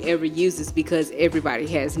really ever uses, because everybody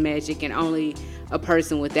has magic and only a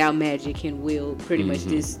person without magic can wield pretty much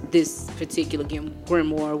this particular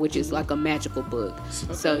grimoire, which is like a magical book.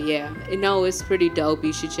 So yeah, it's pretty dope.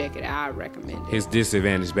 You should check it out. I recommend it. His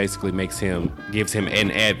disadvantage basically gives him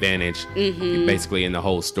an advantage basically in the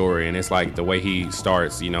whole story. And it's like the way he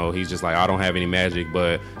starts, you know, he's just like, I don't have any magic,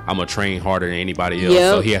 but I'm gonna train harder than anybody else.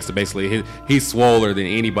 Yep. So he has to basically, he's swoller than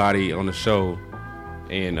anybody on the show.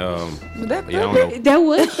 And that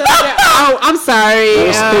was I'm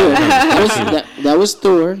sorry. That was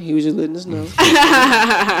Thor. He was just letting us know.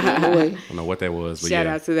 I don't know what that was. But Shout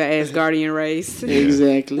out to the Asgardian race.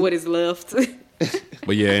 Exactly. What is left?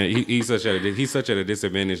 But yeah, he's such at a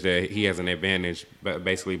disadvantage that he has an advantage, but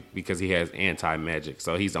basically because he has anti-magic.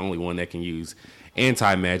 So he's the only one that can use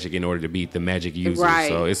anti-magic in order to beat the magic users. Right.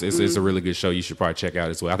 So it's a really good show. You should probably check out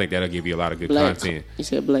as well. I think that'll give you a lot of good content. You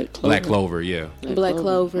said Black Clover. Black Clover, yeah. Black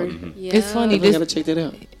Clover. Yeah. It's funny. I gotta check that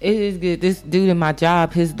out. It is good. This dude in my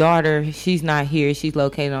job, his daughter, she's not here. She's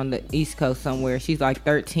located on the East Coast somewhere. She's like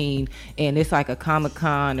 13, and it's like a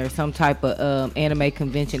Comic-Con or some type of anime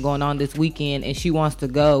convention going on this weekend, and she wants to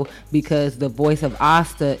go because the voice of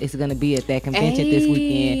Asta is going to be at that convention this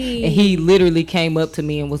weekend. And he literally came up to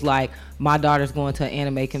me and was like, my daughter's going to an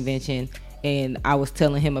anime convention, and I was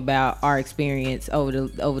telling him about our experience over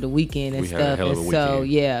the weekend and We had a stuff. hell of a And so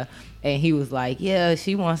weekend. yeah. And he was like, yeah,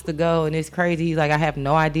 she wants to go, and it's crazy. He's like, I have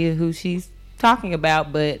no idea who she's talking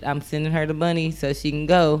about, but I'm sending her the money so she can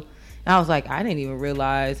go. And I was like, I didn't even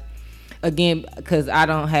realize, again, because I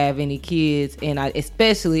don't have any kids, and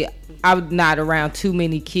I'm not around too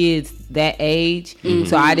many kids that age,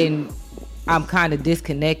 so I'm kind of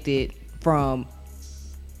disconnected from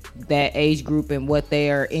that age group and what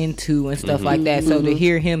they are into and stuff like that. So to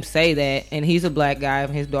hear him say that, and he's a black guy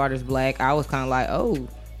and his daughter's black, I was kind of like, oh,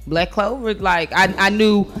 Black Clover. Like I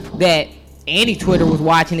knew that Andy Twitter was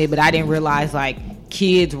watching it, but I didn't realize like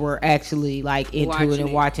kids were actually like into it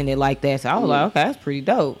and watching it like that. So I was like, okay, that's pretty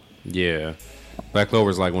dope. Yeah. Black Clover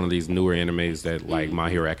is like one of these newer animes that like My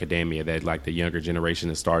Hero Academia that like the younger generation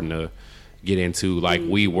is starting to get into, like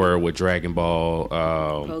we were with Dragon Ball,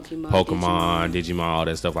 Pokemon, Digimon, all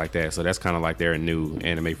that stuff like that. So that's kind of like their new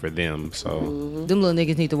anime for them. So them little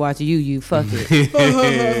niggas need to watch you. Fuck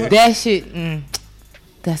it. That shit.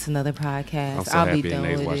 That's another podcast. I'm so I'll happy be done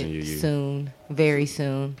Nate's with watching it you. soon, very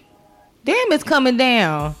soon. Damn, it's coming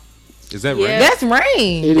down. is that Yeah. right? That's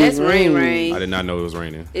rain. That's rain. I did not know it was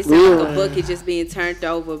raining. It's like a bucket just being turned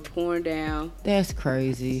over, pouring down. That's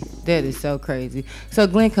crazy. That is so crazy. So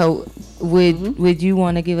Glencoe, would you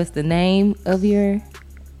want to give us the name of your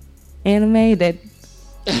anime? That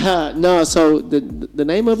No, so the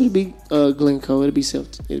name of it would be Glencoe. It'll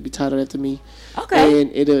be titled after me. okay?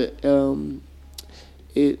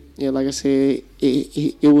 And like I said,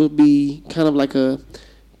 it will be kind of like a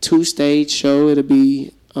 2-stage show. It'll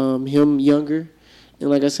be him younger, and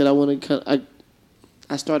like I said,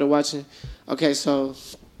 I started watching. Okay, so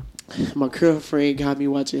my girlfriend got me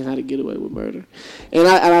watching How to Get Away with Murder, and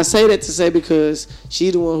I say that to say because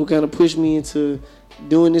she's the one who kind of pushed me into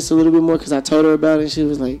doing this a little bit more because I told her about it and she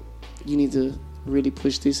was like, you need to really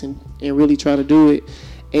push this and really try to do it.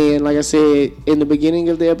 And like I said, in the beginning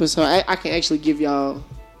of the episode, I can actually give y'all.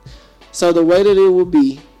 So the way that it will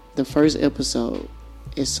be, the first episode,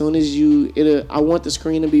 as soon as I want the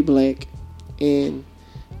screen to be black, and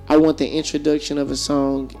I want the introduction of a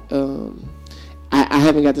song. I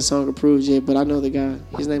haven't got the song approved yet, but I know the guy.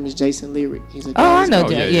 His name is Jason Lyric. He's a I know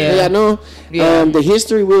that. Yeah, I know. Yeah. The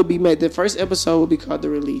history will be made. The first episode will be called The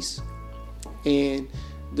Release, and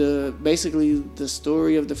basically the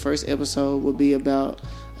story of the first episode will be about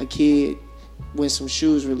a kid when some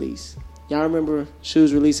shoes release. Y'all remember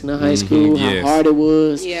shoes releasing in high school? Yes. How hard it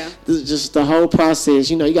was. Yeah. Just the whole process.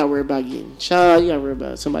 You got to worry about getting shot. You got to worry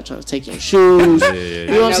about somebody trying to take your shoes. You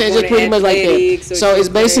know what I'm saying? Just pretty much like that. So it's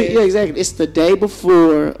basically, exactly. It's the day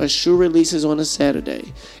before a shoe release is on a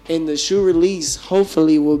Saturday. And the shoe release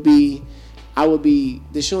hopefully will be,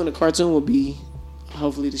 the shoe in the cartoon will be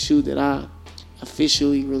hopefully the shoe that I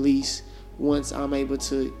officially release once I'm able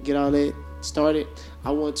to get all that started. I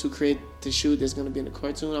want to create the shoe that's going to be in the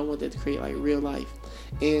cartoon. I want that to create like real life.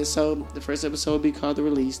 And so the first episode will be called The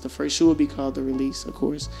Release. The first shoe will be called The Release, of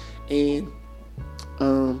course. And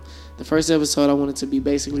the first episode, I want it to be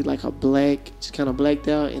basically like just kind of blacked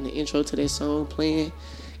out, and the intro to that song playing.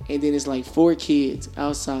 And then it's like 4 kids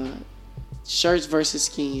outside, shirts versus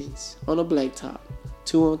skins on a blacktop,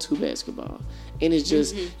 2-on-2 basketball. And it's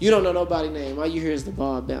just, you don't know nobody's name. All you hear is the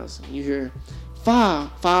ball bouncing. You hear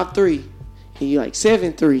 5-3. And you're like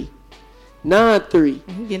 7-3, 9-3.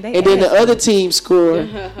 And then the other team score.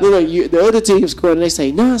 The other team scored and they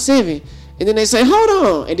say 9-7. And then they say, hold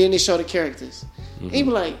on. And then they show the characters. And you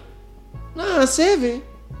be like, 9-7?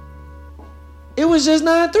 It was just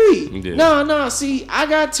 9-3. Yeah. No, see, I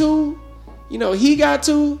got 2. He got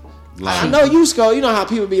 2. I know you score. You know how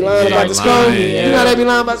people be lying about the score. You know they be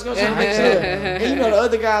lying about the score. And the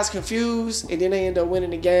other guys confused, and then they end up winning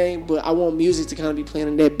the game. But I want music to kind of be playing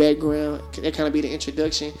in that background. That kind of be the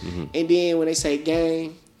introduction. And then when they say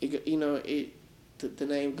game, the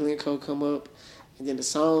name Glencoe come up, and then the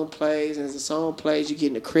song plays. And as the song plays, you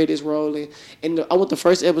getting the credits rolling. And I want the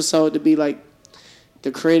first episode to be like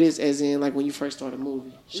the credits, as in like when you first start a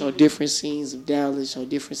movie. Show different scenes of Dallas, show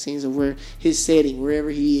different scenes of where his setting, wherever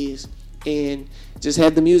he is, and just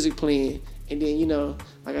have the music playing. And then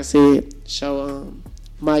like I said, show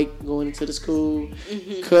Mike going into the school,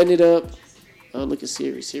 cutting it up. Look at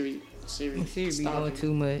Siri. Siri be doing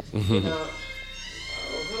too much.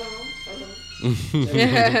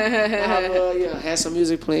 Have some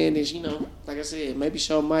music playing. And like I said, maybe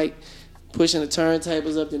show Mike pushing the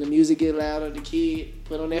turntables up, then the music get louder. The kid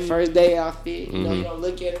put on that first day outfit. You gonna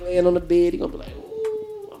look at it laying on the bed. You gonna be like,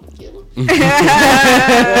 "Ooh, I'm gonna kill him."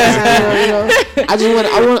 I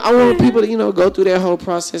want people to go through that whole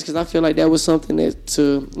process, because I feel like that was something that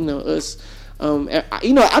to us.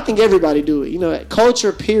 I think everybody do it.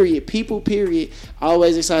 Culture, period, people, period.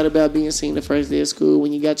 Always excited about being seen the first day of school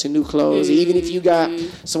when you got your new clothes. Even if you got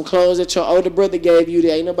some clothes that your older brother gave you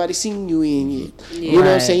that ain't nobody seen you in yet. You know what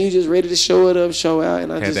I'm saying? You just ready to show it up, show out.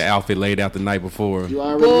 And I had the outfit laid out the night before. You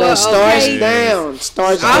already know. Starch down.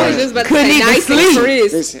 Starch down. I was just about to say nice and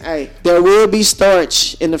crisp. Listen, hey, there will be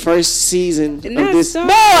starch in the first season of this. Boy,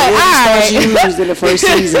 starch used in the first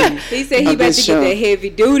season. He said he about to get that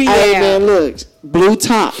heavy duty out. Hey man, look. Blue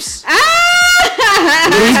tops. These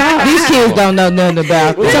kids don't know nothing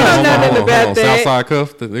about that. They don't know nothing about that. Southside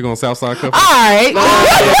cuff. They're going to Southside cuff. All right. All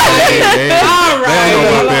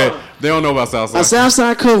right. They don't know about Southside. A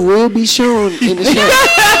Southside cuff will be shown in the show.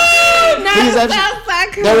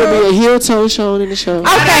 There will be a heel toe shown in the show.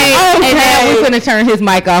 Okay. And now we're going to turn his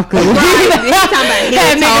mic off, because heel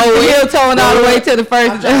toe all the way to the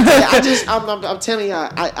first. I'm telling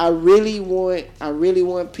y'all, I really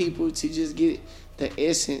want people to just get the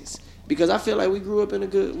essence, because I feel like we grew up in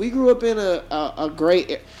an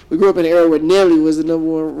era where Nelly was the number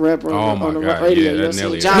one rapper on the radio. Yeah,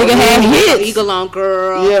 Nelly. Nigga had hits. Eagle on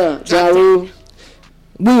Girl. Yeah, Ja Rule.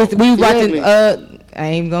 We was watching. I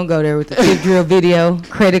ain't gonna go there with the Tip Drill video.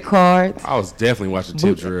 Credit cards. I was definitely watching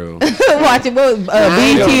Tip Drill. Watching BET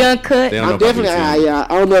Uncut. I'm definitely. I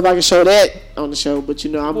don't know if I can show that on the show, but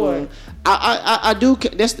I do.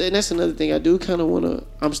 That's another thing. I do kind of want to.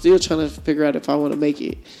 I'm still trying to figure out if I want to make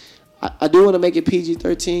it. I do want to make it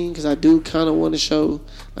PG-13, because I do kind of want to show.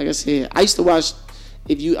 Like I said, I used to watch.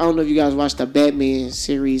 I don't know if you guys watched the Batman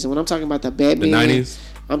series, and when I'm talking about the Batman, the 90s.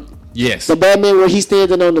 Yes. The Batman where he's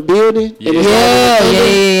standing on the building. Yeah.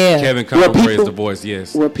 Yeah. Kevin Conroy is the voice.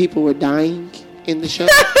 Yes. Where people were dying. in the show.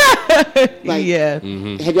 Like, yeah.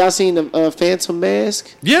 have y'all seen the Phantom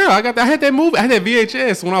Mask? Yeah, I had that movie. I had that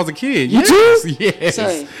VHS when I was a kid. You Yes. too? Yes.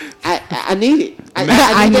 So, I need it.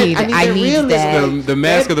 I need that realism. that. The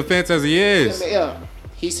Mask of the Phantasm. Yes. Yeah,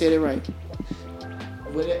 he said it right.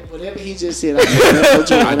 Whatever he just said, I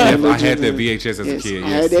had that VHS as a kid. I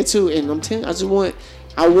had that too, and I'm telling you,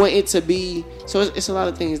 I want it to be. So it's a lot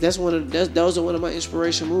of things. Those are one of my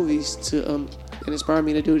inspiration movies that inspired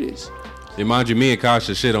me to do this. And mind you, me and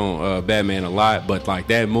Kasha shit on Batman a lot, but like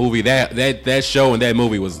that movie, that show and that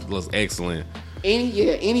movie was excellent.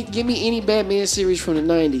 Give me any Batman series from the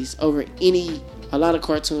 90s over a lot of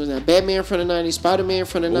cartoons now. Batman from the 90s, Spider-Man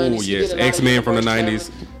from the 90s. Oh yes, X-Men from the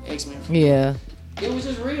 90s. X-Men. Yeah. It was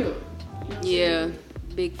just real. Yeah.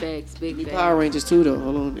 Big facts. Big facts. Power Rangers too, though.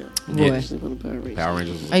 Hold on now. Boy. Power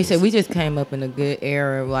Rangers. Like you said, we just came up in a good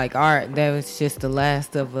era. Like art, that was just the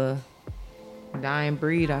last of a dying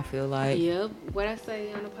breed. I feel like. Yep. What I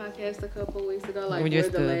say on the podcast a couple of weeks ago, like we're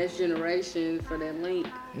the last generation for that link.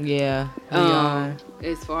 Yeah. We are.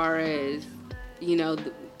 As far as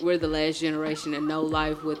we're the last generation to know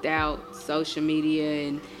life without social media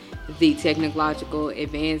and the technological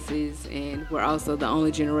advances, and we're also the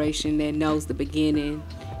only generation that knows the beginning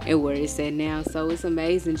and where it's at now. So it's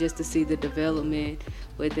amazing just to see the development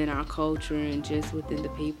within our culture and just within the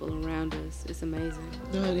people around us. It's amazing.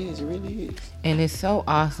 No, it is. It really is. And it's so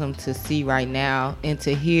awesome to see right now and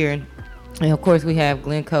to hear. And of course, we have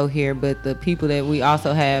Glencoe here, but the people that we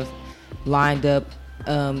also have lined up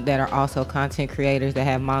that are also content creators that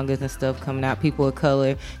have mangas and stuff coming out, people of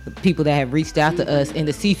color, the people that have reached out to us, and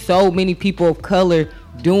to see so many people of color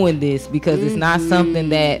doing this, because it's not something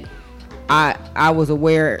that I was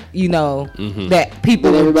aware, that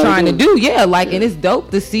people were trying to do. Yeah, and it's dope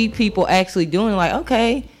to see people actually doing, like,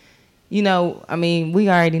 okay, we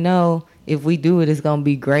already know if we do it, it's gonna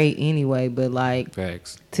be great anyway. But like,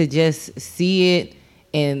 facts. To just see it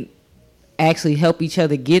and actually help each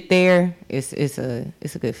other get there, it's a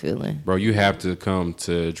good feeling. Bro, you have to come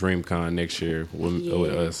to DreamCon next year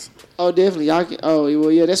with us. Oh, definitely. Y'all can. Oh,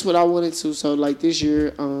 well, yeah, that's what I wanted to. So, like this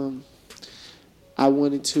year, I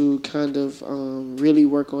wanted to kind of really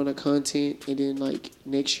work on the content, and then like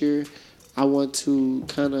next year, I want to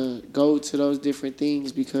kind of go to those different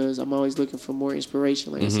things, because I'm always looking for more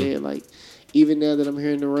inspiration. Like I said, like even now that I'm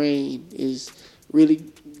hearing the rain is really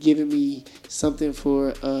giving me something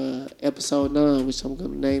for episode 9, which I'm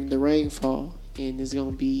gonna name The Rainfall, and it's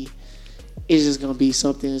just gonna be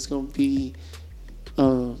something. It's gonna be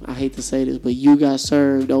I hate to say this, but you got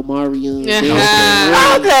served, Omarion.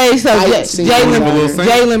 Okay, so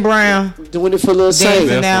Jaylen Brown doing it for Lil Saint.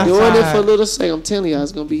 Doing outside. it for Lil Saint. I'm telling y'all,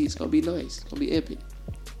 it's gonna be nice. It's gonna be epic.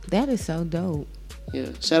 That is so dope. Yeah,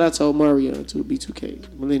 shout out to Omarion to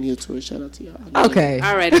B2K Millennial Tour. Shout out to y'all. Okay,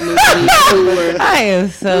 all right, tour. I am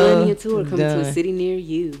so Millennial Tour coming to a city near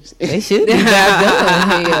you. They should be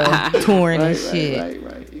back done touring and shit.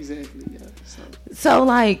 Right, exactly. Yeah. So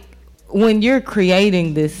like, when you're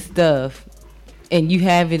creating this stuff and you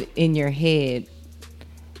have it in your head,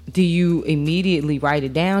 do you immediately write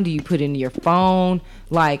it down? Do you put it in your phone?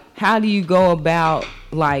 Like, how do you go about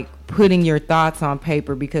like putting your thoughts on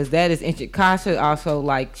paper? Because that is interesting. Kasha also,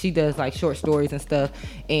 like, she does like short stories and stuff,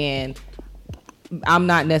 and I'm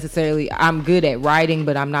good at writing,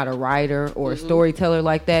 but I'm not a writer or a storyteller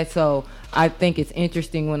like that. So I think it's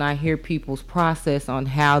interesting when I hear people's process on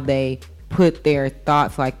how they put their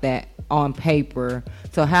thoughts like that on paper.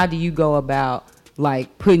 So how do you go about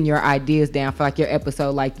like putting your ideas down for like your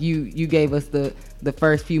episode? Like you gave us the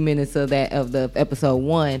first few minutes of the episode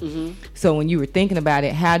 1. So when you were thinking about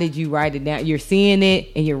it, how did you write it down? You're seeing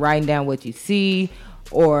it and you're writing down what you see,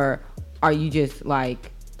 or are you just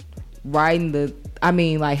like writing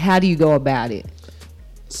how do you go about it?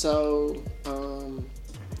 So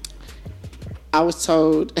I was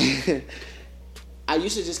told I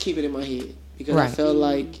used to just keep it in my head, because I felt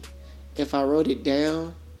like if I wrote it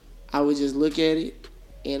down, I would just look at it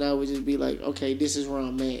and I would just be like, okay, this is where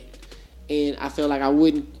I'm at. And I felt like I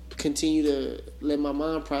wouldn't continue to let my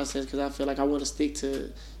mind process, because I feel like I want to stick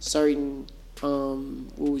to certain,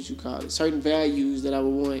 certain values that I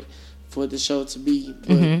would want for the show to be.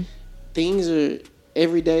 But things are,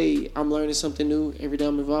 every day I'm learning something new. Every day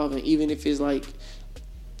I'm evolving. Even if it's like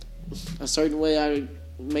a certain way I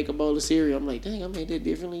make a bowl of cereal, I'm like, dang, I made that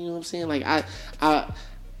differently. You know what I'm saying? Like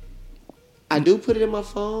I do put it in my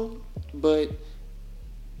phone, but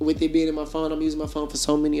with it being in my phone, I'm using my phone for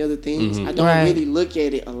so many other things. I don't really look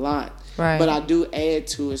at it a lot, but I do add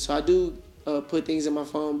to it. So I do put things in my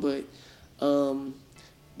phone, but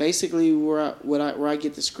basically where I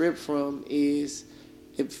get the script from is,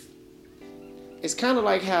 if it's kind of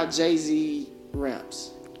like how Jay-Z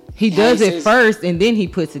raps. He does it first and then he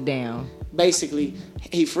puts it down. Basically,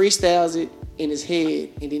 he freestyles it in his head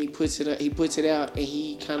and then he puts it out and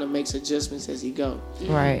he kind of makes adjustments as he go.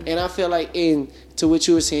 Right. And I feel like, to what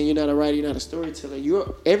you were saying, you're not a writer, you're not a storyteller.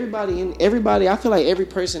 Everybody. I feel like every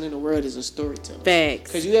person in the world is a storyteller.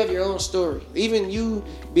 Facts. Because you have your own story. Even you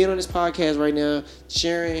being on this podcast right now,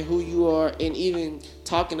 sharing who you are, and even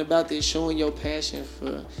talking about this, showing your passion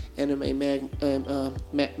for anime manga.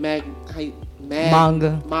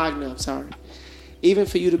 I'm sorry. Even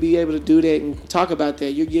for you to be able to do that and talk about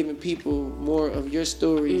that, you're giving people more of your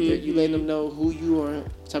story. Mm-hmm. You're letting them know who you are,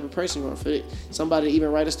 what type of person you are. For somebody to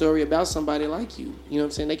even write a story about somebody like you. You know what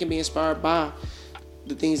I'm saying? They can be inspired by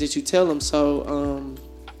the things that you tell them. So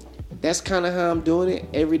that's kind of how I'm doing it.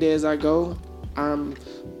 Every day as I go, I'm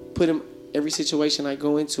putting every situation I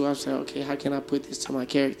go into, I'm saying, okay, how can I put this to my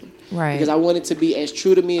character? Right. Because I want it to be as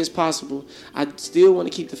true to me as possible. I still want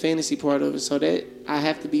to keep the fantasy part of it, so that I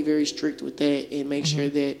have to be very strict with that and make sure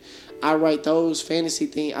that I write those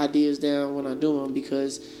fantasy ideas down when I do them,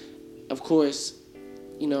 because, of course,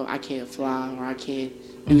 you know, I can't fly or I can't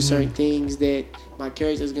do certain things that my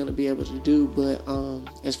character is going to be able to do. But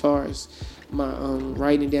as far as my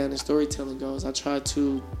writing down and storytelling goes, I try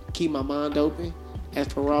to keep my mind open as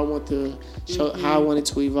for where I want to show, how I want it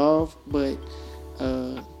to evolve. But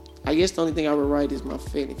I guess the only thing I would write is my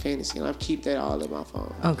fantasy, and I keep that all in my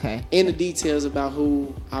phone. Okay. And the details about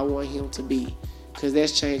who I want him to be, because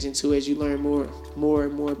that's changing too as you learn more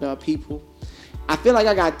and more about people. I feel like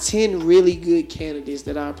I got 10 really good candidates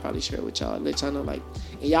that I'll probably share with y'all, let y'all know, like,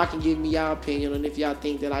 and y'all can give me y'all opinion on if y'all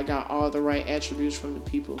think that I got all the right attributes from the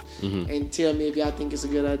people, and tell me if y'all think it's a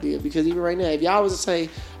good idea. Because even right now, if y'all was to say,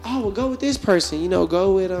 oh, well, go with this person, you know,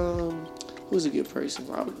 go with who's a good person?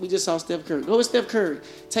 We just saw Steph Curry. Go with Steph Curry.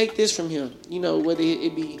 Take this from him. You know, whether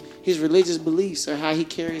it be his religious beliefs or how he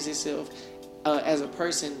carries himself as a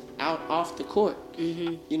person off the court.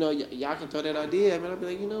 You know, y'all can throw that idea. I mean, I'll be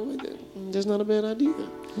like, you know what? That's not a bad idea.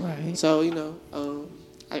 Right. So, you know,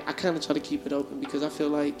 I kind of try to keep it open, because I feel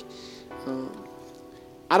like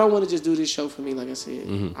I don't want to just do this show for me, like I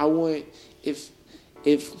said. I want, if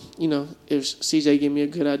you know, if CJ give me a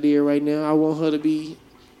good idea right now, I want her to be...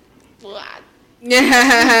 Well, I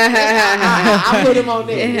put him on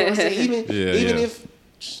there. You know what I'm saying?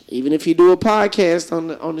 Even if he do a podcast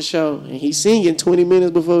on the show and he's singing 20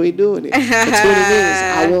 minutes before he doing it, for 20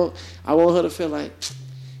 minutes, I want her to feel like,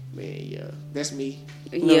 man, yeah, that's me.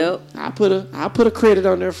 You know, I put a credit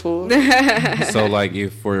on there for her. So, like,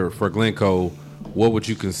 if for Glencoe, what would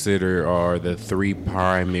you consider are the 3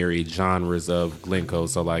 primary genres of Glencoe?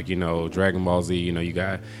 So, like, you know, Dragon Ball Z, you know, you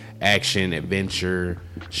got action, adventure,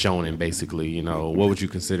 shonen, basically. You know, what would you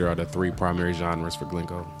consider are the 3 primary genres for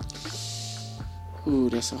Glencoe?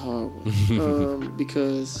 Ooh, that's a hard one.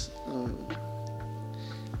 Because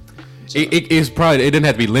it's probably, it doesn't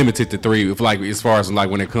have to be limited to 3. If, like, as far as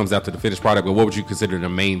like when it comes out to the finished product, but what would you consider the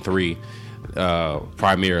main 3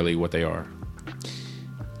 primarily what they are?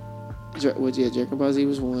 Well, yeah, Dragon Ball Z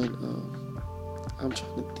was one. I'm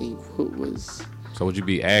trying to think what was. So would you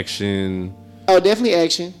be action? Oh, definitely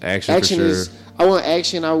action. Action for sure. I want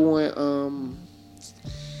action. I want.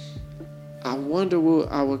 I wonder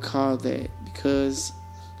what I would call that, because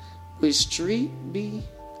would street be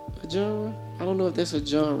a genre? I don't know if that's a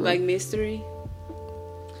genre. Like mystery,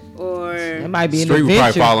 or it might be street an would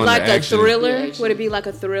probably fall like under a action. thriller. Yeah, Would it be like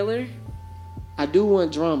a thriller? I do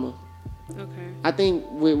want drama. Okay. I think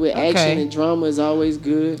with action and drama is always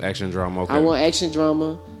good. Action drama. Okay. I want action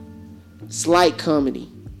drama, slight comedy.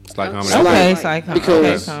 Slight comedy. Okay, slight comedy.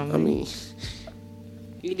 Because Okay. I mean,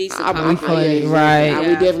 You need some I comedy. funny, right.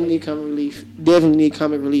 We definitely need comic relief. Definitely need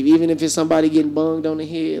comic relief. Even if it's somebody getting bunged on the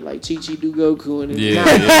head like Chi-Chi do Goku. And Yeah.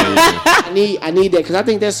 I need that, because I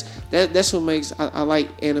think that's what makes I like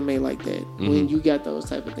anime like that. When you got those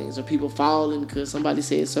type of things, or people falling because somebody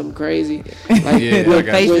said something crazy, like Yeah, what, I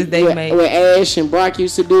got you. Faces they what, make. what Ash and Brock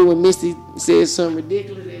used to do when Misty said something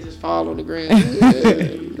ridiculous, they just fall on the ground.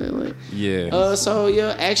 Yeah. So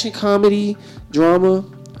yeah, action, comedy, drama.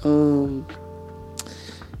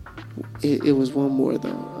 It was one more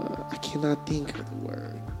though. I cannot think of the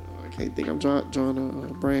word. I can't think. I'm drawing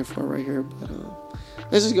a brain for it right here. But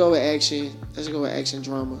let's just go with action. Let's go with action,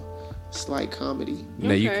 drama, slight comedy.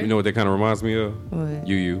 Now you know what that kind of reminds me of? What?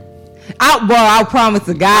 You. I promise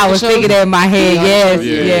to God, I was thinking that in my head. Yes,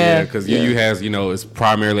 yeah. Because you has, you know, it's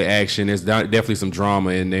primarily action. There's definitely some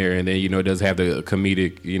drama in there, and then, you know, it does have the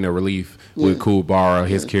comedic, you know, relief with Kuwabara,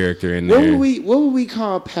 his character in there. What would we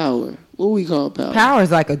call Power? What would we call Power? Power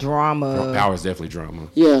is like a drama. Power is definitely drama.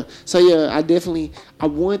 Yeah. So yeah, I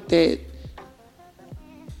want that.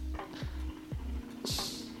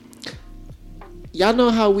 y'all know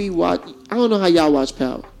how we watch. I don't know how y'all watch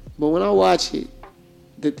Power, but when I watch it,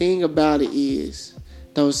 the thing about it is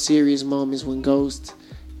those serious moments when Ghost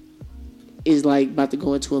is like about to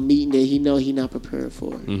go into a meeting that he know he not prepared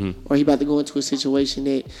for, or he about to go into a situation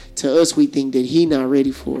that to us we think that he not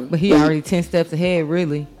ready for. But he already 10 steps ahead,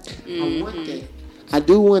 really. I want that. I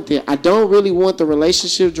do want that. I don't really want the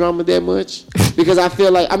relationship drama that much because I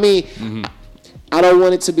feel like I don't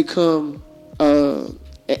want it to become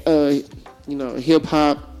hip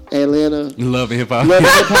hop Atlanta. Love and hip hop. Love and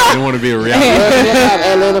hip hop. I don't want to be a reality. Love and hip hop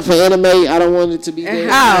Atlanta for anime. I don't want it to be that.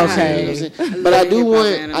 Oh, okay. You know what I'm saying? But I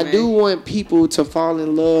do want people to fall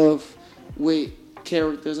in love with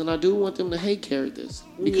characters, and I do want them to hate characters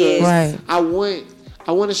because Right. I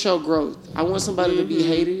want to show growth. I want somebody to be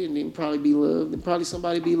hated and then probably be loved, and probably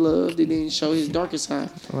somebody be loved and then show his darker side.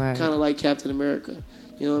 Right. Kind of like Captain America.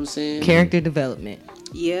 You know what I'm saying? Character development.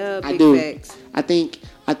 Yeah, I big do. facts. I think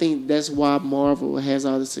that's why Marvel has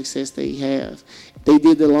all the success they have. They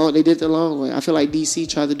did the long way. I feel like DC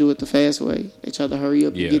tried to do it the fast way. They tried to hurry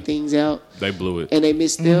up and get things out. They blew it. And they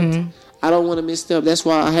misstepped. I don't want to misstep. That's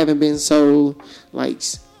why I haven't been so like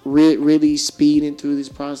really speeding through this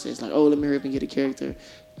process. Like, oh, let me hurry up and get a character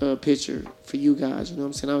picture for you guys. You know what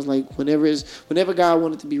I'm saying? I was like, whenever God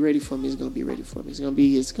wanted to be ready for me, it's gonna be ready for me.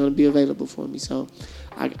 It's gonna be available for me. So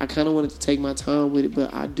I kind of wanted to take my time with it,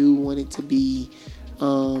 but I do want it to be,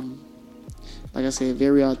 like I said,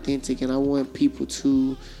 very authentic, and I want people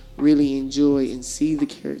to really enjoy and see the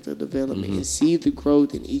character development and see the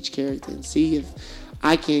growth in each character and see if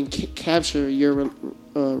I can capture your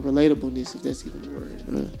relatableness, if that's even a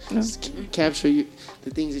word. Capture the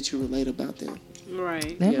things that you relate about them.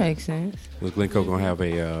 Right. That makes sense. Was Glencoe gonna have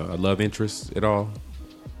a love interest at all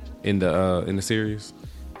in the series?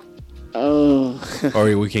 Or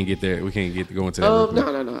we can't get there. We can't get to go into that.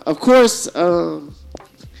 No. Of course,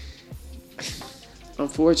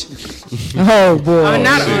 unfortunately. Oh boy. Oh,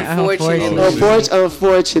 not unfortunately.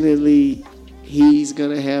 Unfortunately, he's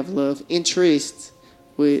gonna have love interest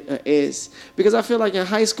with an S, because I feel like in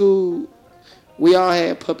high school we all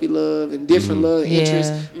had puppy love and different love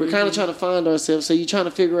interests. We're kind of trying to find ourselves. So you're trying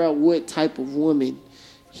to figure out what type of woman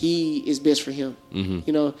he is best for him.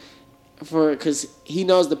 You know, because he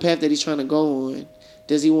knows the path that he's trying to go on.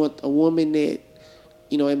 Does he want a woman that,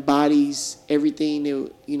 you know, embodies everything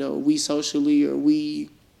that, you know, we socially or we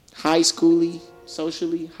high school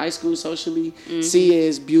socially see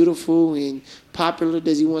as beautiful and popular?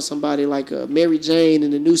 Does he want somebody like Mary Jane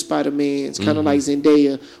in the new Spider-Man? It's kind of like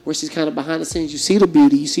Zendaya, where she's kind of behind the scenes. You see the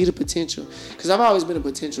beauty, you see the potential. Because I've always been a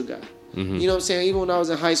potential guy. You know what I'm saying? Even when I was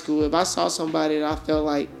in high school, if I saw somebody that I felt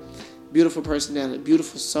like beautiful personality,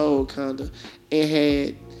 beautiful soul, kind of, and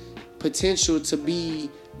had potential to be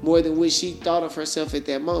more than what she thought of herself at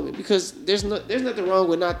that moment. Because there's nothing wrong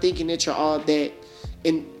with not thinking that you're all that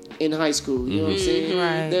in high school. You know what I'm saying?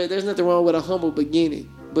 Right. There's nothing wrong with a humble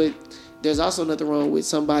beginning, but there's also nothing wrong with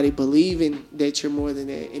somebody believing that you're more than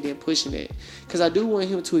that and then pushing that. Because I do want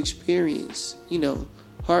him to experience, you know,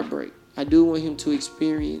 heartbreak. I do want him to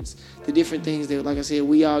experience the different things that, like I said,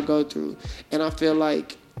 we all go through. And I feel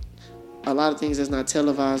like a lot of things that's not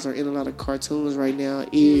televised or in a lot of cartoons right now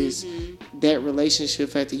is that relationship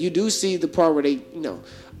factor. You do see the part where they, you know,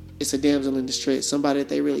 it's a damsel in distress, somebody that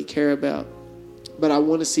they really care about. But I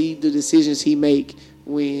want to see the decisions he make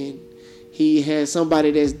when he has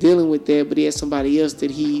somebody that's dealing with that, but he has somebody else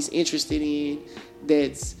that he's interested in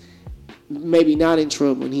that's maybe not in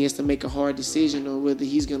trouble, and he has to make a hard decision on whether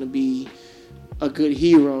he's going to be a good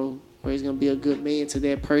hero or he's going to be a good man to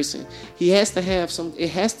that person. He has to have it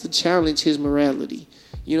has to challenge his morality,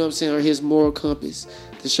 you know what I'm saying, or his moral compass.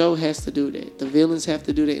 The show has to do that. The villains have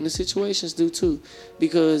to do that, and the situations do too,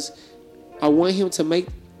 because I want him to make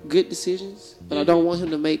good decisions, but I don't want him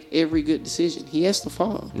to make every good decision. He has to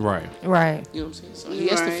fall. Right. You know what I'm saying? So he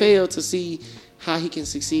has to fail to see how he can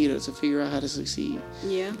succeed or to figure out how to succeed.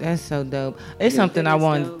 Yeah. That's so dope. It's something I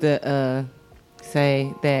wanted to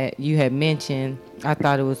say that you had mentioned. I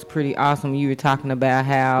thought it was pretty awesome. You were talking about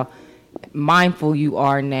how mindful you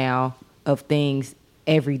are now of things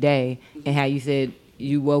every day, and how you said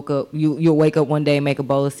you woke up, you'll wake up one day and make a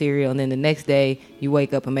bowl of cereal, and then the next day you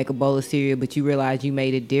wake up and make a bowl of cereal, but you realize you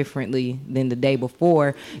made it differently than the day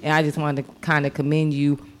before. And I just wanted to kind of commend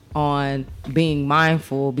you on being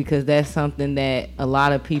mindful, because that's something that a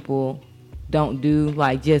lot of people don't do,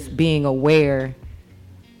 like just being aware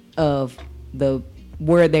of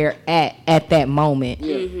where they're at that moment.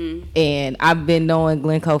 And I've been knowing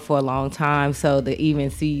Glencoe for a long time, so to even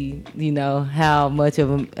see, you know, how much of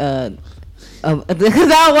him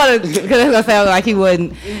because I don't want to, because I was gonna say like he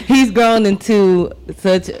wouldn't. He's grown into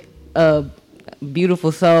such a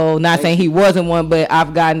beautiful soul. Not saying he wasn't one, but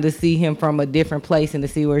I've gotten to see him from a different place and to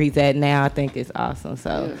see where he's at now. I think it's awesome.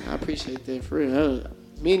 So yeah, I appreciate that for real.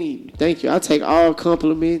 Thank you. I take all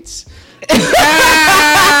compliments. Here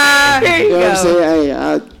you know what I'm go. saying?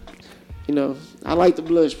 Hey, I like the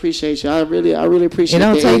blush. Appreciate you. I really appreciate It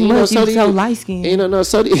don't that. take And, much. so You do so you. light skinned.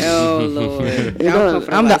 So do Oh Lord.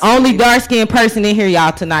 I'm the only dark skinned person in here,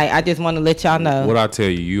 y'all, tonight. I just want to let y'all know. What I tell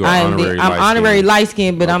you, you are I'm honorary honorary light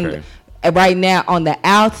skinned, but Okay. I'm right now on the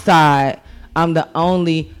outside. I'm the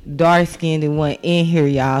only dark skinned one in here,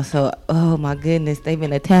 y'all. So, oh my goodness, they've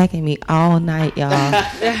been attacking me all night, y'all.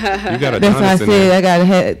 You got That's why I Adonis in said there. I gotta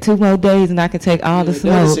have 2 more days and I can take all the Adonis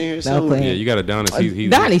smoke. in here No somewhere. playing. Yeah, you got Adonis. He's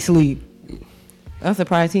Donnie sleep. I'm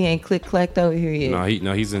surprised he ain't clacked over here yet.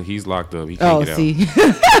 No, he's locked up. He can't Oh, get see,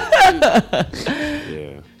 out.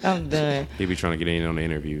 Yeah, I'm done. he be trying to get in on the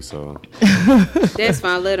interview. So That's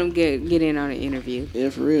fine. Let him get in on the interview.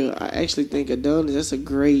 Yeah, for real. I actually think Adonis, that's a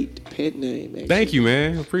great pet name. Actually. thank you,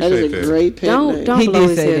 man. That Appreciate is a that. great pet name. Don't He blow did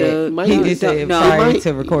his say head that. up. Might He not- did say it no, prior might-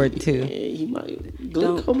 to record Yeah, too. he might.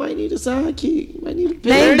 Glencoe might need a sidekick. He might need a pet.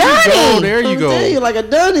 Name Oh, Donnie. there you I'm telling you, go. like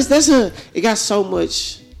Adonis, it got so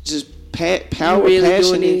much just power, really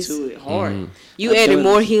passion doing this? into it. Hard. You added Adonis.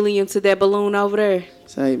 more helium to that balloon over there.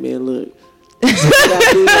 Say, man, look. That's what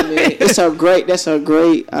I do, man. That's a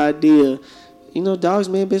great idea. Dog's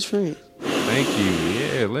man best friend. Thank you.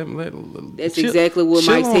 Yeah, let That's exactly what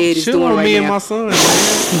Mike's on- head is chill doing on right me now. and my son, man.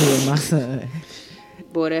 Yeah, my son.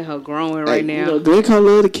 Boy, that her growing right Hey, now. Glencoe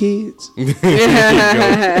love the kids. There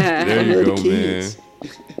you Love go, the man. kids.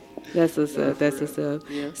 That's what's up. That's what's up.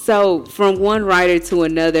 Yeah. So, from one writer to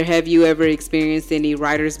another, have you ever experienced any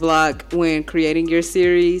writer's block when creating your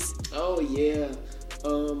series? Oh yeah,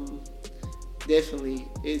 definitely.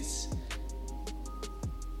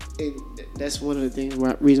 That's one of the things.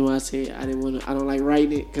 Reason why I say I don't like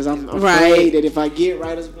writing it because I'm afraid Right. that if I get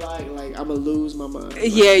writer's block, like I'm gonna lose my mind. Like,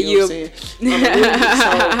 Yeah, you know what I'm saying? I'ma lose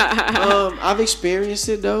it. So, I've experienced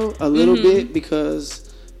it though a little bit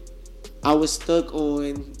because I was stuck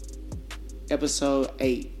on episode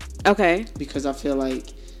 8 Okay. because I feel like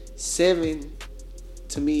 7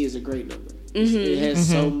 to me is a great number. It has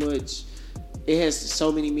so much. It has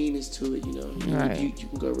so many meanings to it, Right. You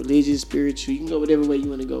can go religious, spiritual. You can go whatever way you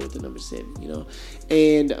want to go with the number 7,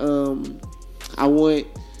 And I want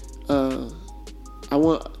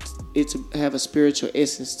it to have a spiritual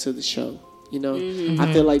essence to the show.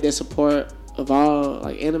 I feel like that's a part of all.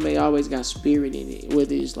 Like anime always got spirit in it,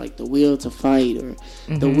 whether it's like the will to fight or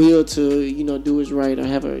the will to do what's right or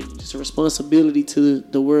have just a responsibility to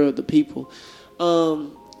the world, the people.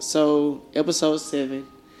 So episode 7.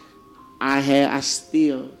 I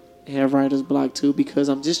still have writer's block too because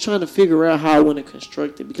I'm just trying to figure out how I want to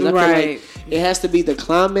construct it because I feel like it has to be the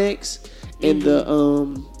climax and the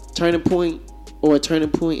turning point or a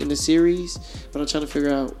turning point in the series, but I'm trying to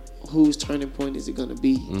figure out whose turning point is it going to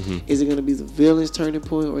be. Is it going to be the villain's turning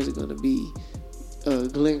point or is it going to be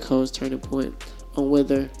Glencoe's turning point on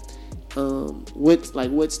whether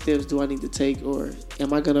what steps do I need to take, or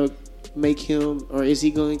am I going to make him, or is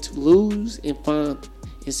he going to lose and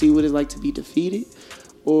see what it's like to be defeated,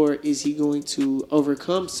 or is he going to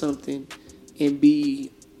overcome something and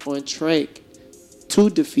be on track to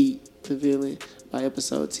defeat the villain by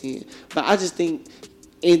episode 10? But I just think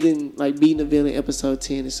ending like beating the villain episode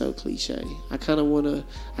 10 is so cliche. I kind of wanted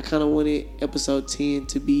episode 10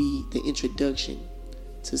 to be the introduction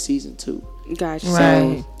to season 2. Gotcha.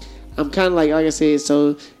 Right. So I'm kind of like I said,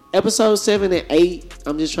 so episode 7 and 8,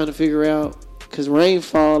 I'm just trying to figure out. Because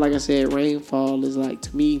rainfall, like I said, rainfall is like,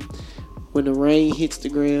 to me, when the rain hits the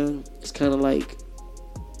ground, it's kind of like,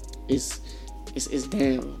 it's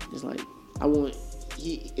down. It's like,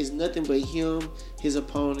 it's nothing but him, his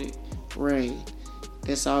opponent, rain.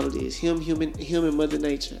 That's all it is. Him and Mother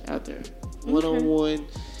Nature out there. One-on-one,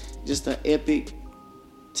 just an epic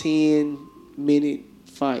 10-minute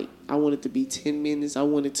fight. I want it to be 10 minutes. I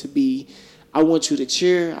want you to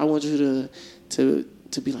cheer. I want you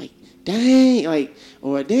to be like, dang, like,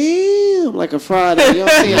 or damn, like a Friday. You know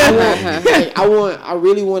what I'm saying? I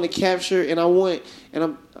really want to capture, and I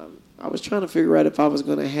was trying to figure out if I was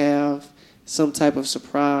gonna have some type of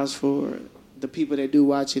surprise for the people that do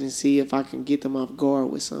watch it and see if I can get them off guard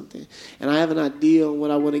with something. And I have an idea on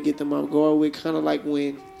what I want to get them off guard with, kind of like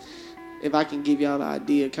if I can give y'all the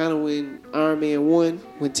idea, kind of when Iron Man 1,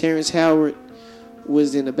 when Terrence Howard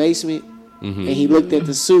was in the basement and he looked at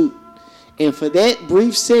the suit. And for that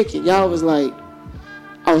brief second, y'all was like,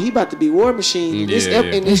 oh, he about to be War Machine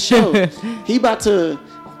in this show. He about to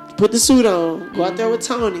put the suit on, go out there with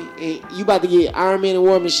Tony, and you about to get Iron Man and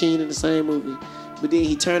War Machine in the same movie. But then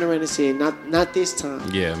he turned around and said, not this time.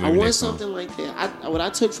 Yeah, I maybe want next time. something like that. What I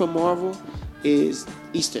took from Marvel is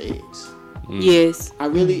Easter eggs. Yes. I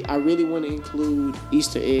really want to include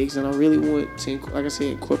Easter eggs, and I really want to, like I said,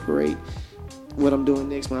 incorporate what I'm doing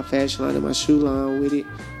next, my fashion line and my shoe line with it.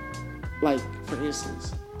 Like, for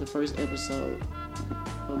instance, the first episode,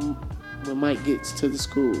 when Mike gets to the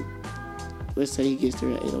school, let's say he gets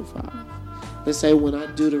there at 8:05. Let's say when I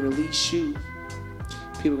do the release shoot,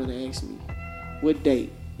 people are gonna ask me what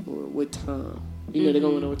date or what time. You know, they're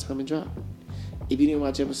gonna know what time it dropped. If you didn't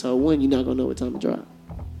watch episode 1, you're not gonna know what time it dropped.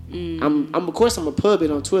 Of course I'm a pub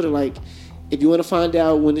it on Twitter. Like, if you want to find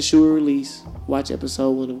out when the shoe will release, watch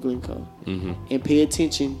episode 1 of Glencoe and pay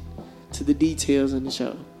attention to the details in the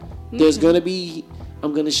show. There's gonna be,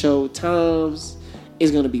 I'm gonna show times.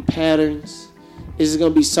 It's gonna be patterns. It's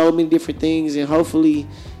gonna be so many different things, and hopefully,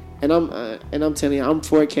 and I'm telling you, I'm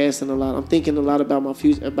forecasting a lot. I'm thinking a lot about my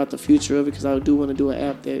future, about the future of it, because I do want to do an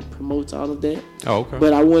app that promotes all of that. Oh, okay.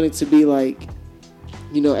 But I want it to be like,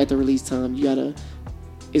 you know, at the release time,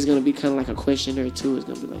 it's gonna be kind of like a questionnaire too. It's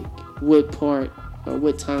gonna be like, what part or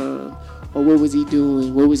what time or what was he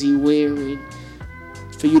doing? What was he wearing?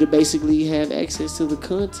 For you to basically have access to the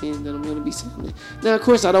content that I'm going to be selling. Now, of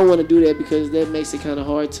course, I don't want to do that because that makes it kind of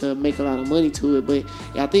hard to make a lot of money to it. But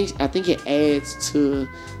I think it adds to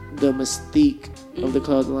the mystique of the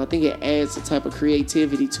clothing line. I think it adds a type of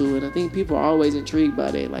creativity to it. I think people are always intrigued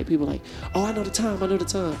by that. Like, people are like, oh, I know the time.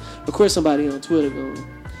 Of course, somebody on Twitter going,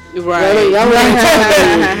 Right. I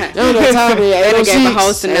don't know the time. They gave a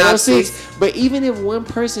whole 806, synopsis. 806. But even if one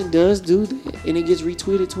person does do that and it gets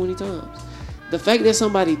retweeted 20 times, the fact that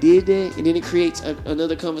somebody did that and then it creates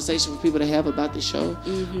another conversation for people to have about the show,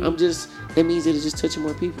 that means that it's just touching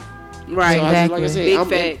more people. Right. So Exactly. like I said,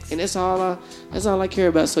 Big facts. and that's all I care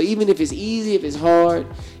about. So even if it's easy, if it's hard,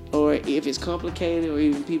 or if it's complicated, or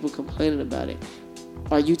even people complaining about it,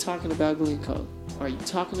 are you talking about Glencoe? Are you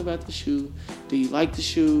talking about the shoe? Do you like the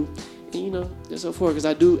shoe? And and so forth. Because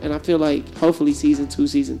I do, and I feel like hopefully season 2,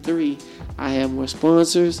 season 3, I have more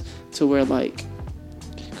sponsors to where like.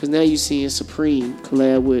 Because now you're seeing Supreme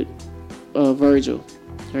collab with Virgil.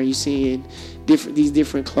 Are you seeing these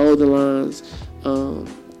different clothing lines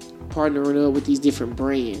partnering up with these different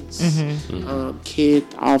brands? Kid,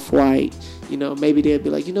 Off-White. Maybe they'll be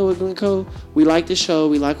like, you know what, Glencoe? We like the show.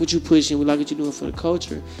 We like what you're pushing. We like what you're doing for the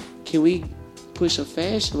culture. Can we push a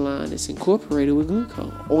fashion line that's incorporated with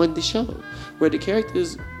Glencoe on the show? Where the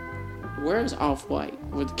characters wears Off-White.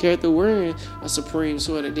 Where the character wearing a Supreme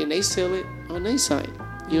sweater. Then they sell it on their site.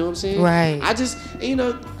 You know what I'm saying? Right. I just,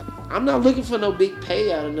 I'm not looking for no big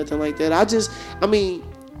payout or nothing like that.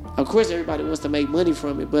 Of course everybody wants to make money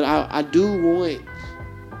from it, but I do want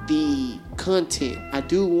the content. I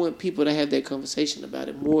do want people to have that conversation about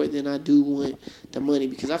it more than I do want the money,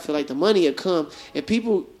 because I feel like the money will come. If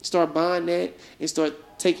people start buying that and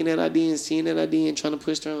start taking that idea and seeing that idea and trying to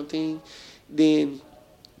push their own thing, then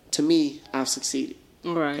to me, I've succeeded.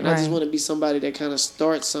 Right. And I just want to be somebody that kind of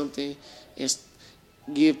starts something and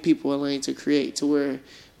give people a lane to create, to where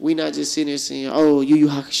we not just sitting there saying, oh, Yu Yu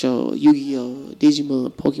Hakusho, Yu-Gi-Oh,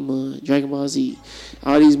 Digimon, Pokemon, Dragon Ball Z,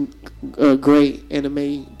 all these great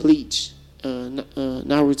anime, Bleach,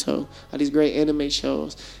 Naruto, all these great anime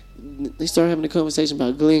shows. They start having a conversation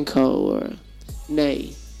about Glencoe or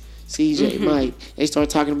Nay, CJ, Mike. They start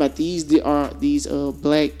talking about these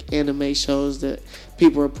black anime shows that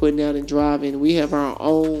people are putting out and driving. We have our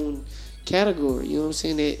own category, you know what I'm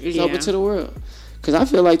saying, that is open to the world. Because I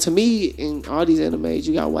feel like, to me, in all these animes,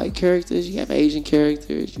 you got white characters, you have Asian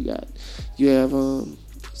characters, you have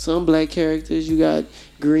some black characters, you got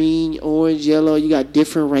green, orange, yellow, you got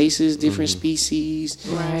different races, different species.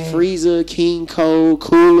 Right. Frieza, King Cole,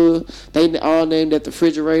 Cooler, they all named at the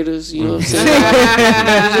refrigerators, you know what I'm saying? you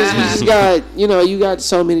just got, you got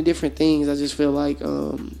so many different things. I just feel like, we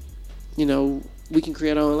can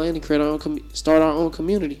create our own lane and create our own, start our own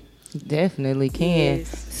community. Definitely can.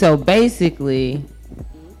 Yes. So basically,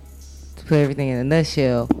 to put everything in a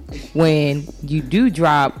nutshell, when you do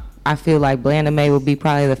drop, I feel like Bland May will be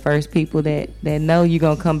probably the first people that know you're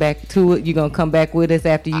gonna come back to it. You're gonna come back with us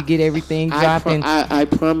after you get everything dropping. I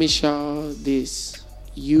promise y'all this,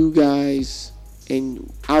 you guys, and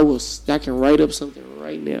I can write up something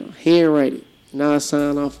right now, handwrite it, and I'll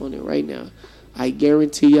sign off on it right now. I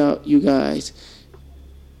guarantee you guys,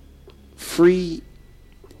 free.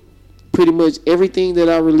 Pretty much everything that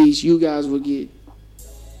I release, you guys will get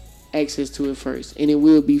access to it first, and it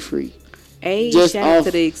will be free. Hey, Just shout out off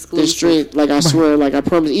to the the exclusive. strength, like I swear, like I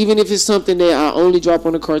promise. Even if it's something that I only drop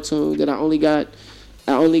on a cartoon that I only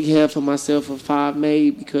have for myself for 5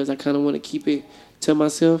 made, because I kind of want to keep it to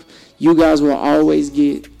myself. You guys will always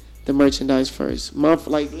get the merchandise first.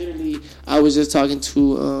 Like literally, I was just talking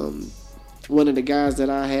to one of the guys that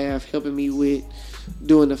I have helping me with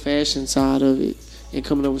doing the fashion side of it and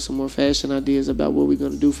coming up with some more fashion ideas about what we're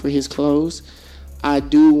gonna do for his clothes. I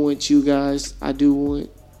do want to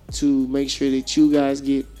make sure that you guys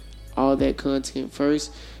get all that content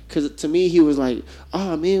first. Because to me, he was like,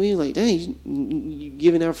 oh, man, we was like, dang, you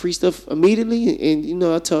giving out free stuff immediately? And, you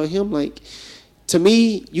know, I told him, like, to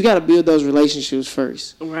me, you got to build those relationships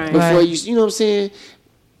first. Right. Before you know what I'm saying?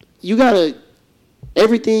 You got to,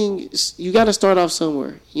 you got to start off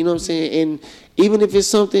somewhere. You know what I'm saying? And even if it's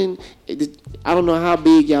something, I don't know how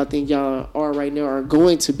big y'all think y'all are right now or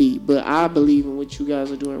going to be, but I believe in what you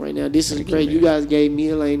guys are doing right now. This is great. You guys gave me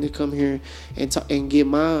a lane to come here and get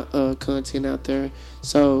my content out there.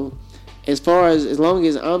 So as long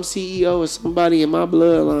as I'm CEO or somebody in my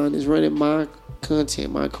bloodline is running my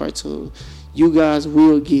content, my cartoon, you guys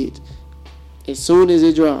will get, as soon as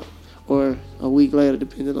it drops, or a week later,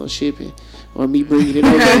 depending on shipping, or me bringing it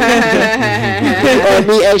over, or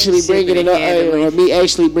me actually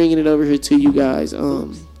bringing it over here to you guys.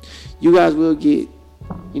 You guys will get,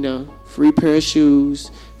 you know, free pair of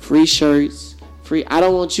shoes, free shirts, free. I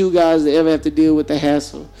don't want you guys to ever have to deal with the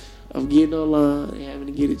hassle of getting online and having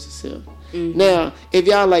to get it yourself. Mm-hmm. Now, if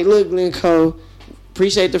y'all like, look, Glencoe,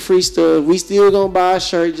 appreciate the free stuff. We still gonna buy a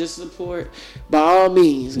shirt, just support. By all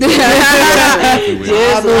means. By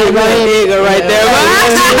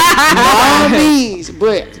all means.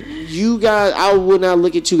 But you guys, I would not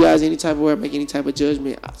look at you guys any type of way or make any type of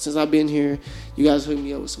judgment. Since I've been here, you guys hooked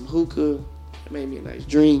me up with some hookah, made me a nice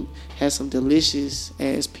drink, had some delicious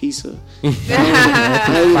ass pizza. I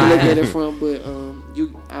didn't even look at it from, but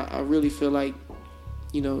I really feel like,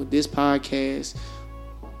 you know, this podcast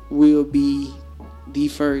will be the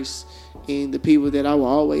first and the people that I will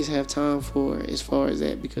always have time for as far as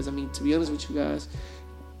that. Because, I mean, to be honest with you guys,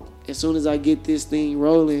 as soon as I get this thing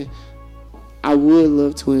rolling, I would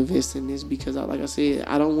love to invest in this because, like I said,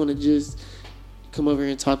 I don't want to just come over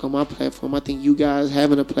here and talk on my platform. I think you guys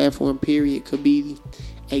having a platform, period, could be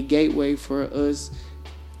a gateway for us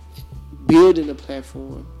building a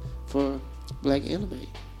platform for black anime.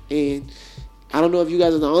 And I don't know if you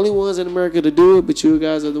guys are the only ones in America to do it, but you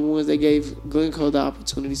guys are the ones that gave Glencoe the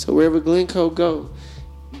opportunity. So wherever Glencoe go,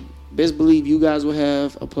 best believe you guys will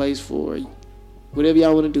have a place for whatever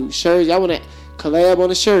y'all want to do. Shirts, y'all want to collab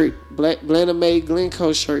on a shirt. Blanda made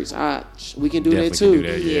Glencoe shirts. We can do that too. Do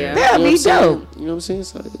that, yeah. That'd be dope. You know what I'm saying?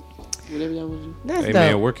 So whatever y'all want to do. That's hey, dope.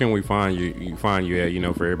 man, where can we find you? Find you at, you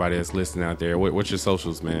know, for everybody that's listening out there. What's your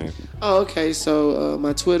socials, man? Oh, okay. So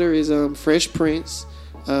my Twitter is Fresh Prince.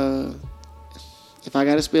 If I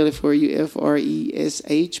gotta spell it for you, FRESHPRINCE,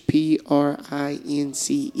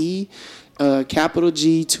 capital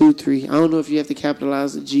G23. I don't know if you have to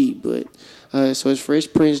capitalize the G, but so it's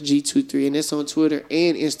Fresh Prince G23, and it's on Twitter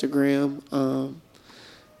and Instagram.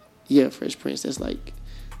 Fresh Prince.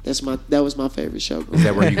 That was my favorite show. Is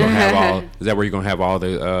that where you gonna have all? Is that where you gonna have all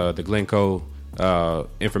the Glencoe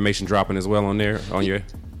information dropping as well on there on your?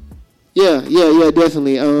 Yeah,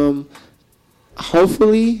 definitely.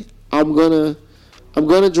 Hopefully, I'm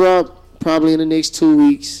gonna drop probably in the next 2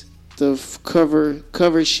 weeks. The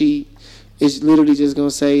cover sheet is literally just gonna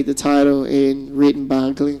say the title and written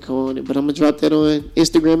by Glencoe on it. But I'm gonna drop that on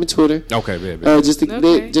Instagram and Twitter. Okay, baby. Just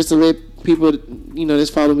to let people, you know, that's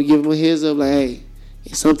follow me, give them a heads up, like, hey,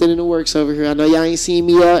 it's something in the works over here. I know y'all ain't seen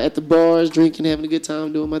me out at the bars drinking, having a good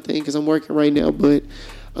time doing my thing because I'm working right now. But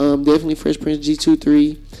definitely Fresh Prince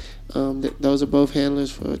G23. Those are both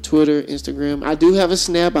handlers for Twitter, Instagram. I do have a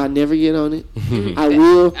Snap. I never get on it. I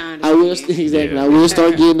will exactly. I will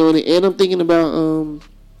start getting on it, and I'm thinking about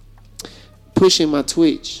pushing my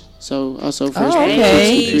Twitch. So also Fresh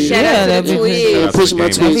Prince. Shout out to Twitch. Pushing my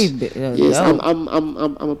Twitch. Yes,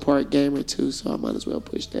 I'm a part gamer too, so I might as well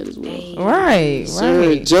push that as well. Right.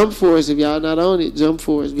 Sir, Jump Force. If y'all not on it, Jump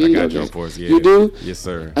Force video. I got Jump Force. Yeah. You do? Yes,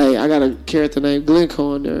 sir. Hey, I got a character named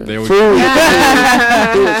Glencoe on there. There we go.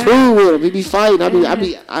 Fool with him. He be fighting.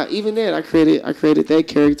 Even then, I created that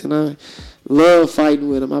character, and I love fighting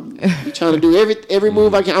with him. I be trying to do every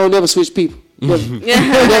move I can. I don't never switch people.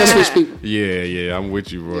 Never switch people. Yeah, I'm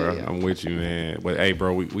with you, bro. Yeah. I'm with you, man. But hey,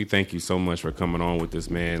 bro, we thank you so much for coming on with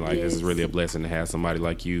this, man. Like, this is really a blessing to have somebody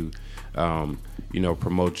like you, you know,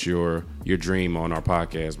 promote your dream on our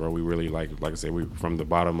podcast, bro. We really like I said, we from the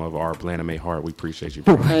bottom of our Blandame heart, we appreciate you,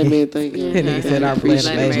 bro. Hey, man, thank you. He said our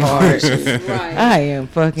Blandame heart. Right. I am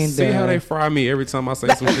fucking See done. how they fry me every time I say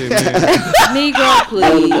some shit, man. Negro,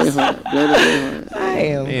 please. I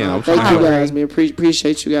am. Man, Thank you guys, man.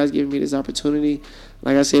 Appreciate you guys giving me this opportunity.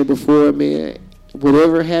 Like I said before, man,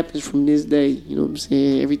 whatever happens from this day, you know what I'm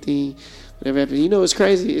saying? Everything, whatever happens. You know what's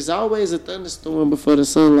crazy? It's always a thunderstorm before the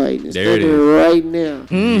sunlight. It's There it thundering right now.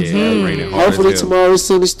 Yeah, raining hard Hopefully as hell. tomorrow is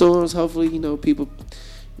sunny storms. Hopefully, people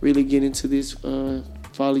really get into this.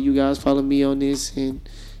 Follow you guys, follow me on this, and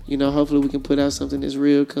hopefully we can put out something that's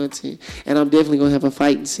real content. And I'm definitely gonna have a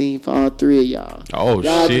fighting scene for all three of y'all. Oh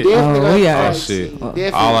Y'all shit! definitely gonna have a yeah. fighting Shit! scene. Definitely.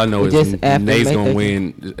 All I know is Just after Nate's make gonna that-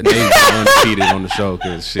 win. Nate's undefeated on the show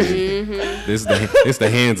because shit. This the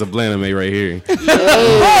hands of Blaname right here. Oh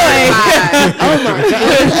my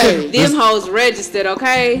god! Hey, Them hoes registered,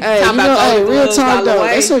 okay? hey, Talking about hey, those real gloves talk all the though.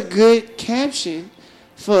 way. That's a good caption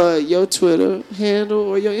for your Twitter handle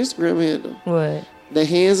or your Instagram handle. What? The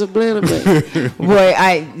hands of Blaname.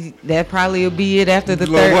 Boy, that probably will be it after the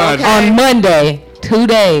Lord, third. why? On Monday, 2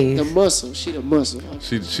 days. The muscle. She the muscle.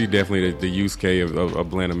 She definitely the use K of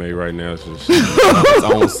Blaname right now. She's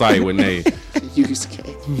on site with Nate.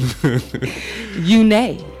 You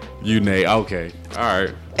nay. You Nate. Okay. All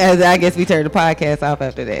right. As I guess we turned the podcast off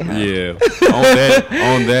after that. Huh? Yeah.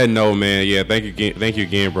 on that note, man. Yeah. Thank you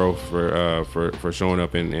again, bro, for showing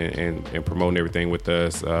up and promoting everything with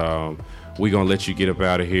us. We're gonna let you get up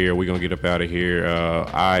out of here.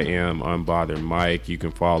 I am Unbothered Mike. You can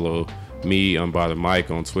follow me, Unbothered Mike,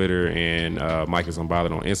 on Twitter, and Mike is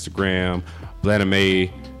Unbothered on Instagram. Blaname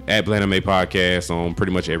at Blaname Podcast on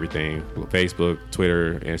pretty much everything: Facebook,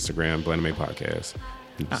 Twitter, Instagram. Blaname Podcast.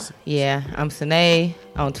 Yeah, I'm Sanae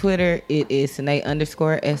on Twitter. It is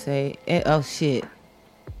Sanae_SA. Oh shit.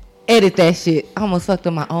 Edit that shit. I almost fucked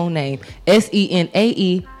up my own name.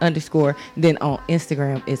 SENAE_. Then on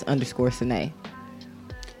Instagram is _Sanae.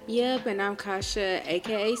 Yep, and I'm Kasha,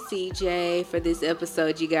 aka CJ, for this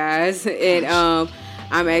episode, you guys. And I'm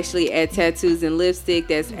actually at Tattoos and Lipstick.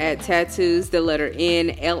 That's at Tattoos, the letter N,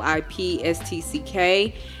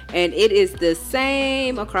 LIPSTCK. And it is the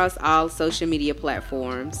same across all social media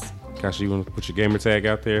platforms. Kasha, you want to put your gamer tag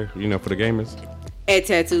out there? For the gamers. At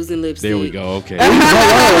Tattoos and Lipstick. There we go. Okay. Let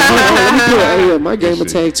me put my gamer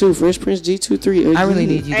tag too. Fresh Prince G23. I really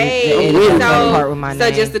need you to Hey, edit that part with my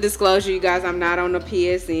name. just a disclosure, you guys, I'm not on the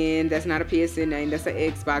PSN. That's not a PSN name. That's an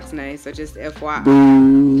Xbox name. So just FYI.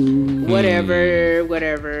 Whatever.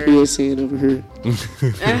 PSN over here.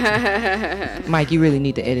 Mike, you really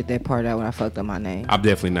need to edit that part out when I fucked up my name. I'm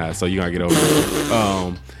definitely not. So you gotta get over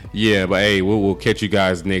it. Yeah, but hey, we'll catch you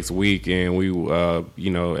guys next week, and we,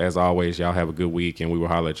 as always, y'all have a good week, and we will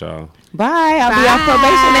holler at y'all. Bye. I'll be off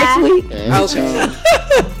probation next week. Okay.